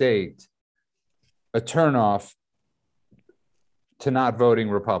certain state, a turnoff to not voting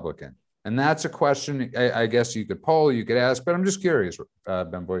Republican? And that's a question I guess you could poll, you could ask, but I'm just curious,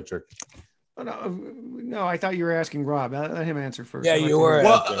 Ben Boychuk. No, I thought you were asking Rob. Let him answer first. Yeah, you were.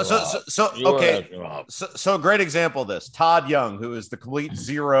 So a great example of this, Todd Young, who is the complete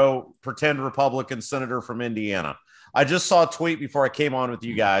zero pretend Republican senator from Indiana. I just saw a tweet before I came on with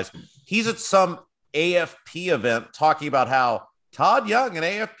you guys. He's at some AFP event talking about how Todd Young and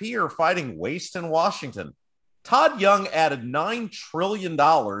AFP are fighting waste in Washington. Todd Young added $9 trillion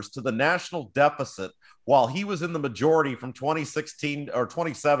to the national deficit while he was in the majority from 2016 or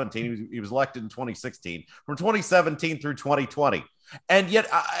 2017. He was elected in 2016, from 2017 through 2020. And yet,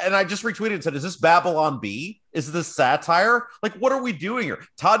 I just retweeted and said, is this Babylon Bee? Is this satire? Like, what are we doing here?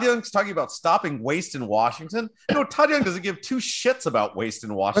 Todd Young's talking about stopping waste in Washington. Todd Young doesn't give two shits about waste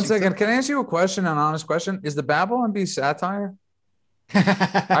in Washington. 1 second. Can I ask you a question, an honest question? Is the Babylon Bee satire?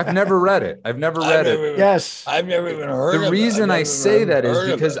 I've never read it. Yes. I've never even heard of it. The reason I say that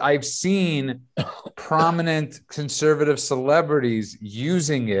is because I've seen prominent conservative celebrities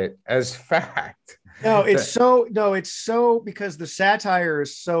using it as fact. It's so because the satire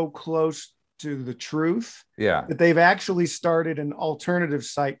is so close to the truth. Yeah. That they've actually started an alternative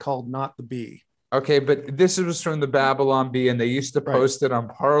site called Not the Bee. Okay, but this was from the Babylon Bee, and they used to post it on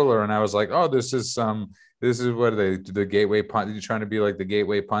Parler, and I was like, oh, this is what are they, the Gateway Pundit? You're trying to be like the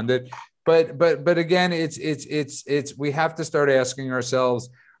Gateway Pundit, but again, it's we have to start asking ourselves: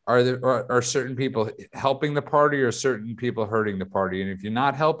 are certain people helping the party, or certain people hurting the party? And if you're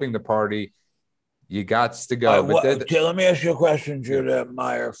not helping the party, you got to go. Let me ask you a question, Judah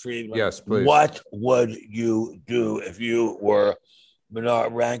Meyer Friedman. Yes, please. What would you do if you were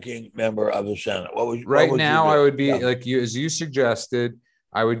ranking member of the Senate? What would you do? I would be like you, as you suggested.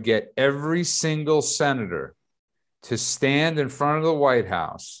 I would get every single senator to stand in front of the White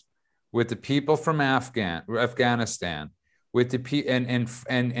House with the people from Afghanistan, with the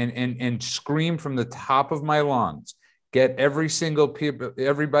and scream from the top of my lungs. Get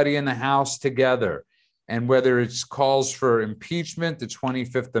everybody in the House together, and whether it's calls for impeachment, the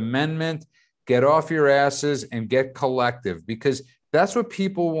 25th Amendment, get off your asses and get collective, because that's what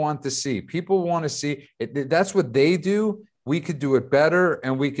people want to see. People want to see it. That's what they do. We could do it better,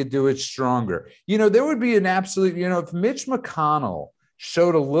 and we could do it stronger. There would be an absolute, if Mitch McConnell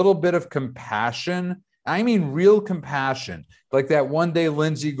showed a little bit of compassion, I mean, real compassion, like that one day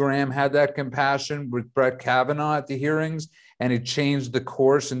Lindsey Graham had that compassion with Brett Kavanaugh at the hearings, and it changed the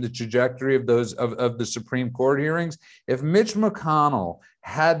course and the trajectory of those of the Supreme Court hearings. If Mitch McConnell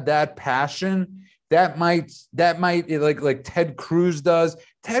had that passion, that might like Ted Cruz does.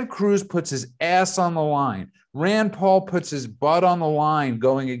 Ted Cruz puts his ass on the line. Rand Paul puts his butt on the line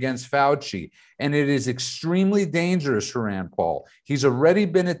going against Fauci, and it is extremely dangerous for Rand Paul. He's already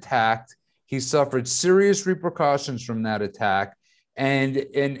been attacked. He suffered serious repercussions from that attack. And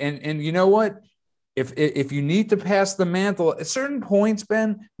you know what? If you need to pass the mantle at certain points,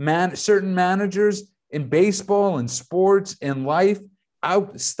 Ben, certain managers in baseball and sports and life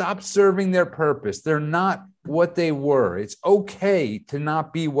stop serving their purpose. They're not what they were. It's okay to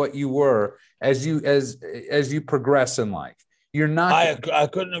not be what you were as you progress in life. You're not. I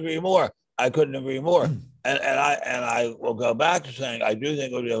couldn't agree more. And I will go back to saying I do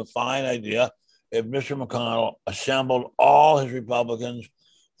think it would be a fine idea if Mr. McConnell assembled all his Republicans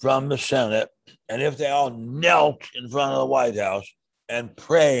from the Senate, and if they all knelt in front of the White House and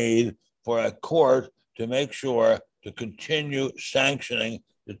prayed for a court to make sure to continue sanctioning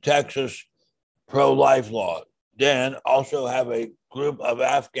the Texas pro-life law. Then also have a group of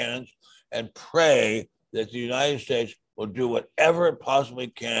Afghans and pray that the United States will do whatever it possibly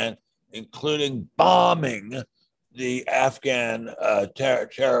can, including bombing the Afghan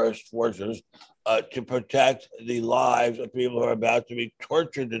terrorist forces to protect the lives of people who are about to be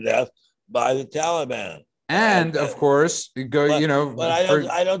tortured to death by the Taliban. And of course, you go, but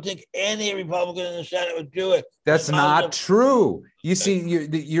I don't think any Republican in the Senate would do it. That's not true. You see,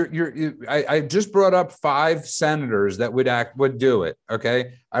 I just brought up 5 senators that would do it.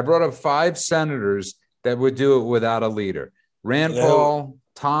 Okay, I brought up 5 senators that would do it without a leader. Rand Paul,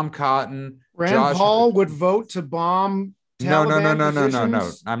 Tom Cotton, Rand Paul would vote to bomb Taliban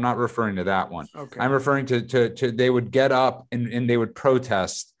no. I'm not referring to that one. Okay. I'm referring to they would get up and they would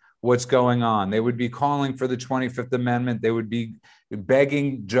protest what's going on. They would be calling for the 25th Amendment. They would be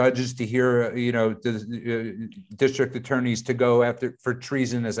begging judges to hear, district attorneys to go after for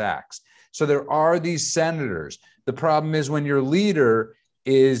treasonous acts. So there are these senators. The problem is when your leader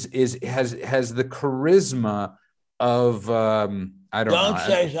has the charisma of Don't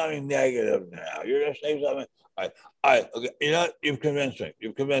say something negative now. You're gonna say something. Okay. You've convinced me.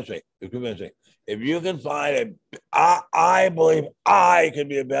 If you can find I believe I could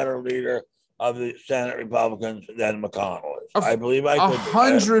be a better leader of the Senate Republicans than McConnell is. I believe I could.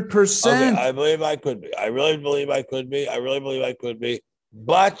 100%. I believe I could be. I really believe I could be.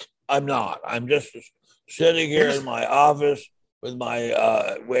 But I'm not. I'm just sitting here in my office with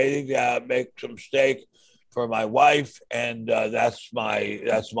my waiting to make some steak for my wife, and that's my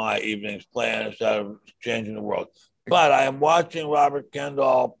evening's plan instead of changing the world. But I am watching Robert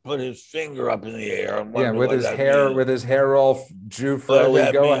Kendall put his finger up in the air. And with his hair all Jufro. Go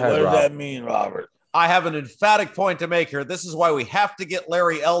ahead, What does Rob. that mean, Robert? I have an emphatic point to make here. This is why we have to get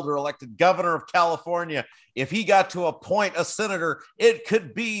Larry Elder elected governor of California. If he got to appoint a senator, it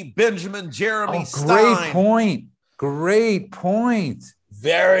could be Benjamin Jeremy Stein. Great point.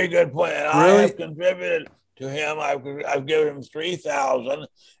 Very good point. And I have contributed to him. I've given him 3,000.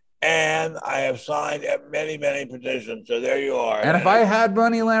 And I have signed many, many petitions. So there you are. And if I had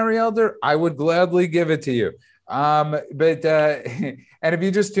money, Larry Elder, I would gladly give it to you. And if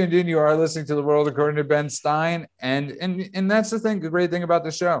you just tuned in, you are listening to The World According to Ben Stein. And that's the great thing about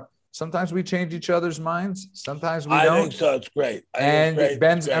the show. Sometimes we change each other's minds. Sometimes we don't. I think so. It's great. And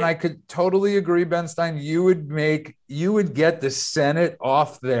I could totally agree, Ben Stein. You would get the Senate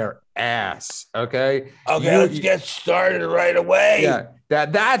off their ass. Okay. Let's get started right away. Yeah.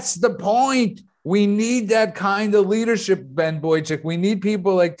 That's the point. We need that kind of leadership, Ben Boychuk. We need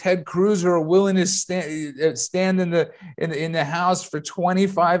people like Ted Cruz who are willing to stand in the House for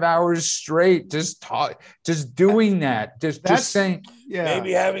 25 hours straight, just doing that, just saying,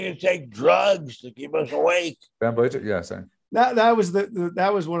 maybe having to take drugs to keep us awake. Ben Boychuk, yeah, sorry. That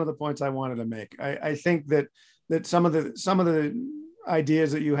was one of the points I wanted to make. I think that some of the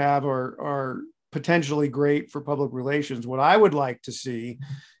ideas that you have are potentially great for public relations. What I would like to see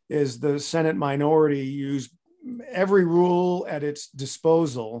is the Senate minority use every rule at its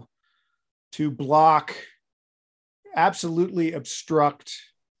disposal to block, absolutely obstruct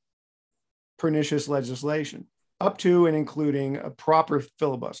pernicious legislation, up to and including a proper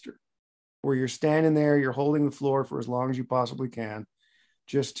filibuster, where you're standing there, you're holding the floor for as long as you possibly can,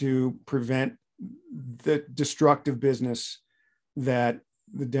 just to prevent the destructive business that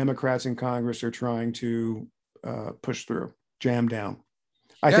the Democrats in Congress are trying to push through, jam down.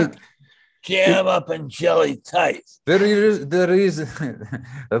 I think jam up and jelly tight. There is the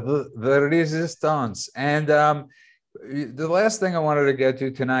resistance. And the last thing I wanted to get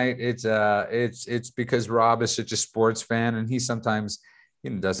to tonight, it's because Rob is such a sports fan, and he sometimes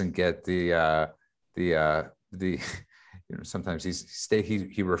doesn't get sometimes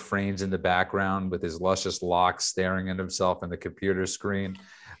he refrains in the background with his luscious locks staring at himself on the computer screen,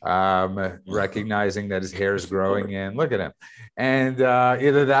 recognizing that his hair is growing in. Look at him. And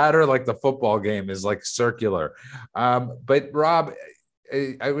either that or like the football game is like circular. But Rob,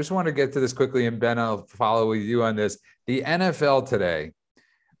 I just want to get to this quickly, and Ben, I'll follow with you on this. The NFL today,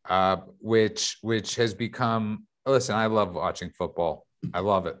 which has become, listen, I love watching football. I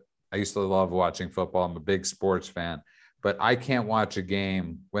love it. I used to love watching football. I'm a big sports fan. But I can't watch a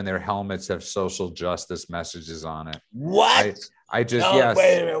game when their helmets have social justice messages on it. What? I just, no, yes.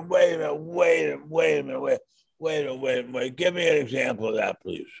 Wait a minute. Give me an example of that,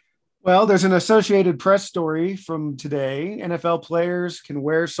 please. Well, there's an Associated Press story from today. NFL players can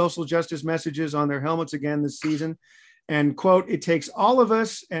wear social justice messages on their helmets again this season. And, quote, it takes all of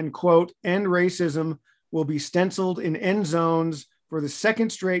us, and, quote, end racism will be stenciled in end zones for the second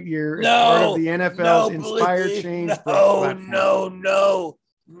straight year as part of the NFL's Inspired Change platform. No.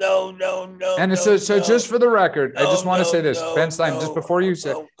 And so just for the record, I just want to say this, Ben Stein, just before you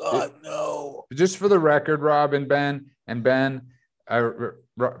say, just for the record, Rob and Ben,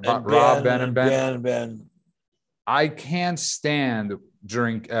 I can't stand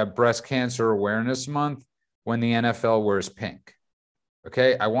during Breast Cancer Awareness Month when the NFL wears pink.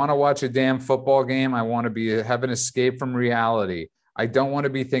 Okay. I want to watch a damn football game. I want to have an escape from reality. I don't want to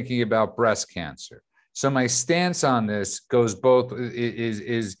be thinking about breast cancer. So my stance on this goes both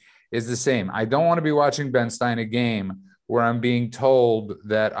is the same. I don't want to be watching Ben Stein a game where I'm being told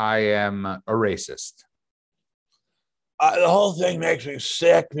that I am a racist. The whole thing makes me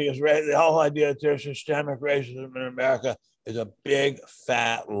sick because the whole idea that there's systemic racism in America is a big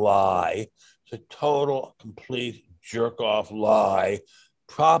fat lie. It's a total, complete jerk-off lie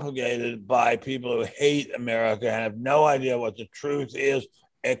propagated by people who hate America and have no idea what the truth is,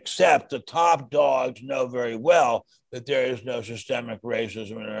 except the top dogs know very well that there is no systemic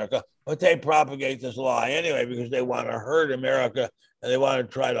racism in America, but they propagate this lie anyway because they want to hurt America and they want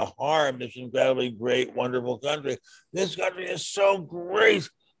to try to harm this incredibly great, wonderful country. This country is so great.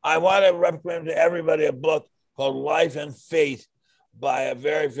 I want to recommend to everybody a book called Life and Faith by a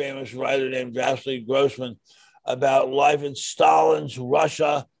very famous writer named Vasily Grossman about life in Stalin's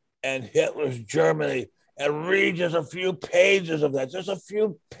Russia and Hitler's Germany. And read just a few pages of that, just a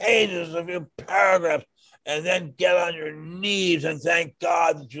few pages, a few paragraphs, and then get on your knees and thank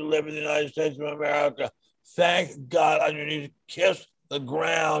God that you live in the United States of America. Thank God on your knees. Kiss the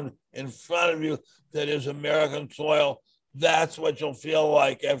ground in front of you that is American soil. That's what you'll feel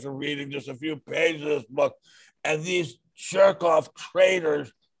like after reading just a few pages of this book. And these jerk-off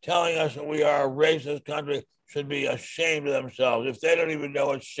traitors telling us that we are a racist country should be ashamed of themselves if they don't even know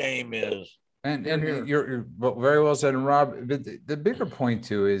what shame is. And you're very well said. And Rob, the bigger point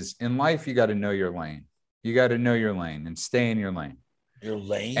too is in life, you got to know your lane. You got to know your lane and stay in your lane. Your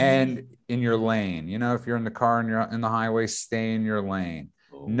lane? And in your lane, you know, if you're in the car and you're in the highway, stay in your lane.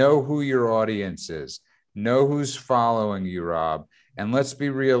 Ooh. Know who your audience is. Know who's following you, Rob. And let's be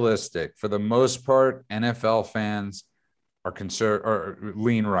realistic. For the most part, NFL fans are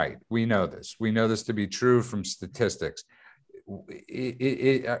lean right. We know this. We know this to be true from statistics.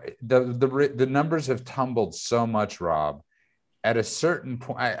 The numbers have tumbled so much, Rob. At a certain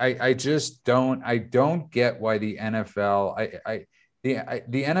point, I don't get why the NFL.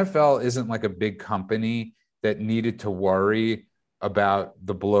 The NFL isn't like a big company that needed to worry about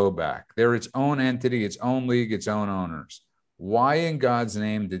the blowback. They're its own entity, its own league, its own owners. Why in God's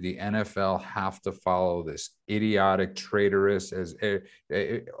name did the NFL have to follow this idiotic, traitorous this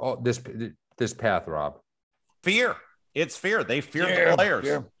path, Rob? Fear. It's fear. They feared the players.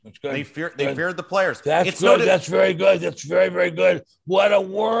 They feared the players. That's good. That's very good. That's very, very good. What a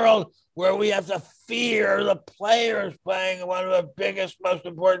world where we have to fear the players playing one of the biggest, most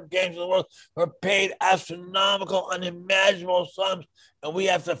important games in the world are paid astronomical, unimaginable sums, and we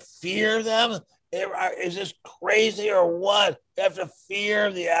have to fear them. Is this crazy or what? You have to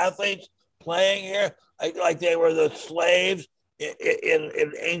fear the athletes playing here like they were the slaves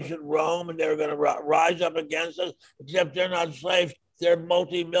in ancient Rome, and they're going to rise up against us, except they're not slaves. They're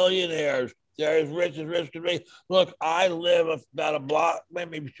multimillionaires. They're as rich can be. Look, I live about a block,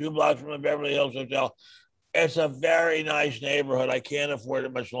 maybe 2 blocks from the Beverly Hills Hotel. It's a very nice neighborhood. I can't afford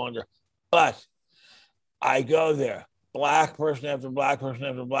it much longer. But I go there. Black person after black person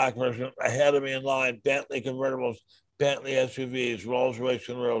after black person ahead of me in line. Bentley convertibles, Bentley SUVs, Rolls-Royce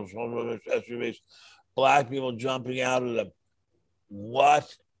convertibles, Rolls-Royce SUVs. Black people jumping out of them.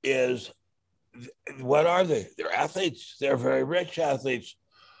 What are they? They're athletes. They're very rich athletes.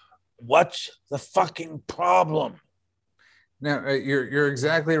 What's the fucking problem? No, you're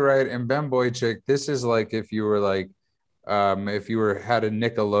exactly right. And Ben Boychuk, this is like if you were like, if you had a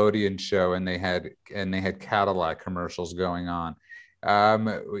Nickelodeon show and they had Cadillac commercials going on,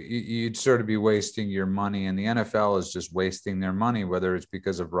 you'd sort of be wasting your money. And the NFL is just wasting their money, whether it's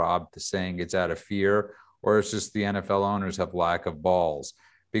because of Rob saying it's out of fear or it's just the NFL owners have lack of balls.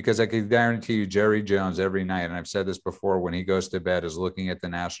 Because I can guarantee you Jerry Jones every night, and I've said this before, when he goes to bed is looking at the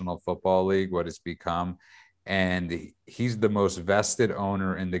National Football League, what it's become. And he's the most vested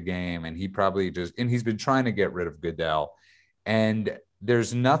owner in the game. And he probably he's been trying to get rid of Goodell. And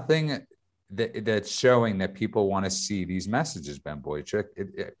there's nothing that's showing that people want to see these messages, Ben Boychuk.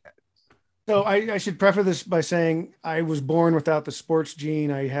 So I should preface this by saying I was born without the sports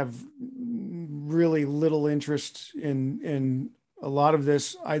gene. I have really little interest in a lot of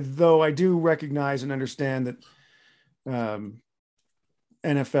this, though I do recognize and understand that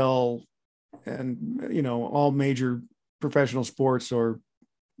NFL and, all major professional sports are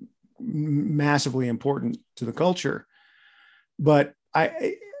massively important to the culture. But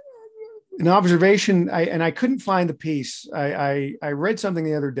an observation, I couldn't find the piece. I read something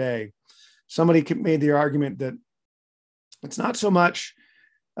the other day. Somebody made the argument that it's not so much,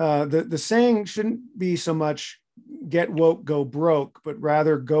 the saying shouldn't be so much get woke, go broke, but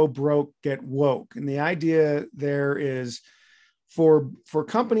rather go broke, get woke. And the idea there is for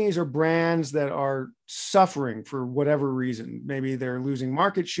companies or brands that are suffering for whatever reason. Maybe they're losing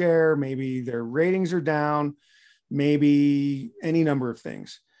market share, maybe their ratings are down, maybe any number of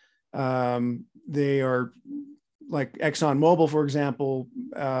things. They are, like ExxonMobil, for example,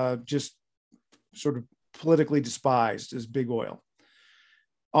 just sort of politically despised as big oil.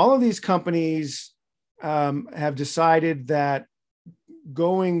 All of these companies have decided that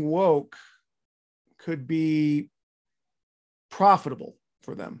going woke could be profitable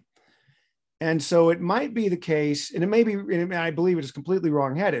for them. And so it might be the case, and it may be, and I believe it is completely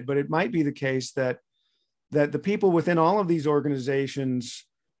wrongheaded, but it might be the case that the people within all of these organizations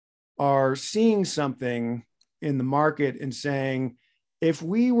are seeing something in the market and saying, if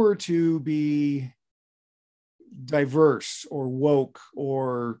we were to be diverse or woke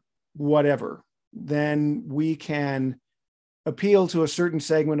or whatever, then we can appeal to a certain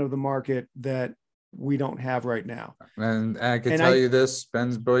segment of the market that we don't have right now. And I can tell you this,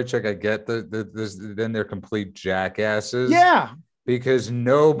 Ben Boychuk, I get then they're complete jackasses. Yeah. Because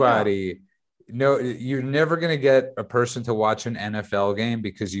nobody, no, you're never going to get a person to watch an NFL game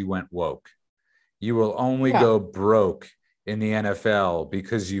because you went woke. You will only go broke in the NFL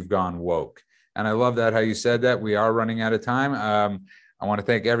because you've gone woke. And I love that, how you said that. We are running out of time. I want to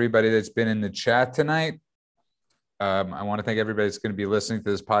thank everybody that's been in the chat tonight. I want to thank everybody that's going to be listening to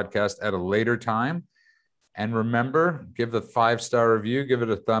this podcast at a later time. And remember, give the 5-star review, give it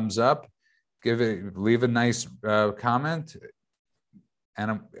a thumbs up, leave a nice comment.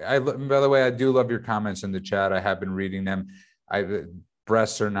 And by the way, I do love your comments in the chat. I have been reading them.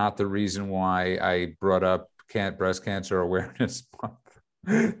 Breasts are not the reason why I brought up Breast Cancer Awareness Month.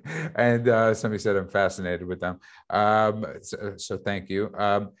 And somebody said I'm fascinated with them. So thank you.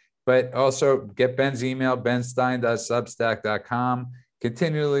 But also get Ben's email, benstein.substack.com.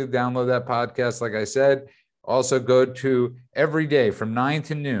 Continually download that podcast, like I said. Also go to every day from 9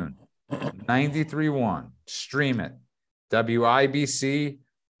 to noon, 93.1. Stream it. WIBC.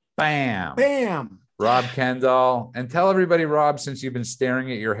 Bam. Bam. Rob Kendall. And tell everybody, Rob, since you've been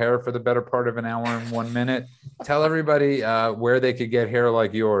staring at your hair for the better part of an hour and 1 minute, tell everybody where they could get hair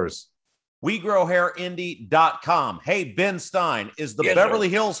like yours. WeGrowHairIndy.com. Hey, Ben Stein, is the Beverly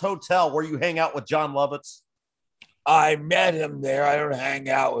Hills Hotel where you hang out with John Lovitz? I met him there. I don't hang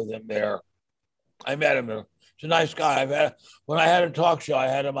out with him there. I met him there. He's a nice guy. When I had a talk show, I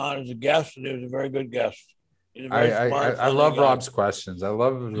had him on as a guest, and he was a very good guest. I love Rob's questions. I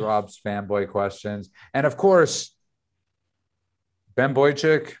love Rob's fanboy questions. And of course, Ben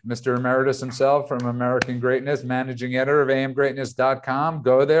Boychuk, Mr. Emeritus himself from American Greatness, managing editor of amgreatness.com.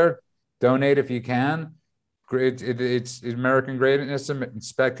 Go there, donate if you can. It's American Greatness and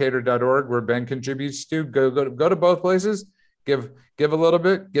spectator.org, where Ben contributes to. Go to both places. Give a little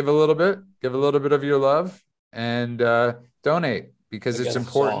bit, give a little bit of your love, and donate. Because it's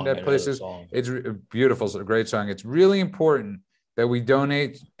important that places, it's beautiful, it's a great song. It's really important that we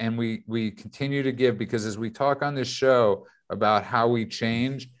donate and we continue to give, because as we talk on this show about how we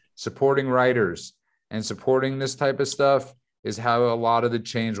change, supporting writers and supporting this type of stuff is how a lot of the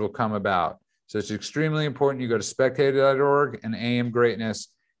change will come about. So it's extremely important. You go to spectator.org and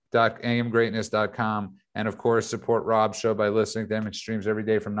amgreatness.com. And of course, support Rob's show by listening to them. It streams every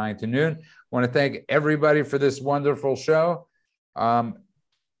day from 9 to noon. I want to thank everybody for this wonderful show.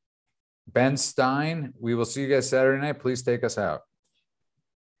 Ben Stein, we will see you guys Saturday night. Please take us out.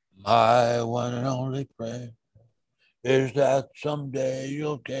 My one and only prayer is that someday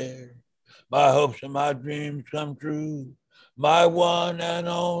you'll care. My hopes and my dreams come true. My one and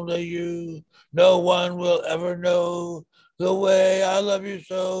only you. No one will ever know the way I love you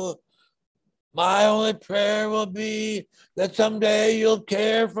so. My only prayer will be that someday you'll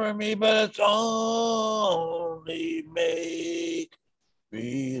care for me, but it's only make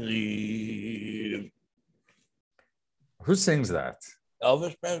believe. Who sings that?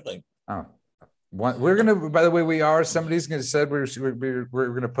 Elvis Presley. Oh, we're gonna. By the way, somebody's gonna said we're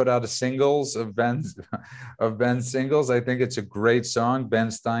gonna put out a singles of Ben's singles. I think it's a great song.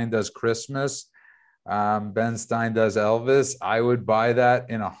 Ben Stein does Christmas. Ben Stein does Elvis. I would buy that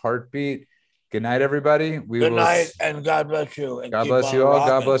in a heartbeat. Good night, everybody. Good night, and God bless you. And God bless you all. Rocking.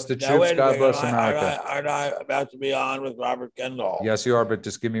 God bless the troops. God bless America. Aren't I about to be on with Robert Kendall? Yes, you are, but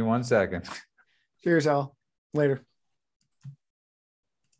just give me 1 second. Cheers, Al. Later.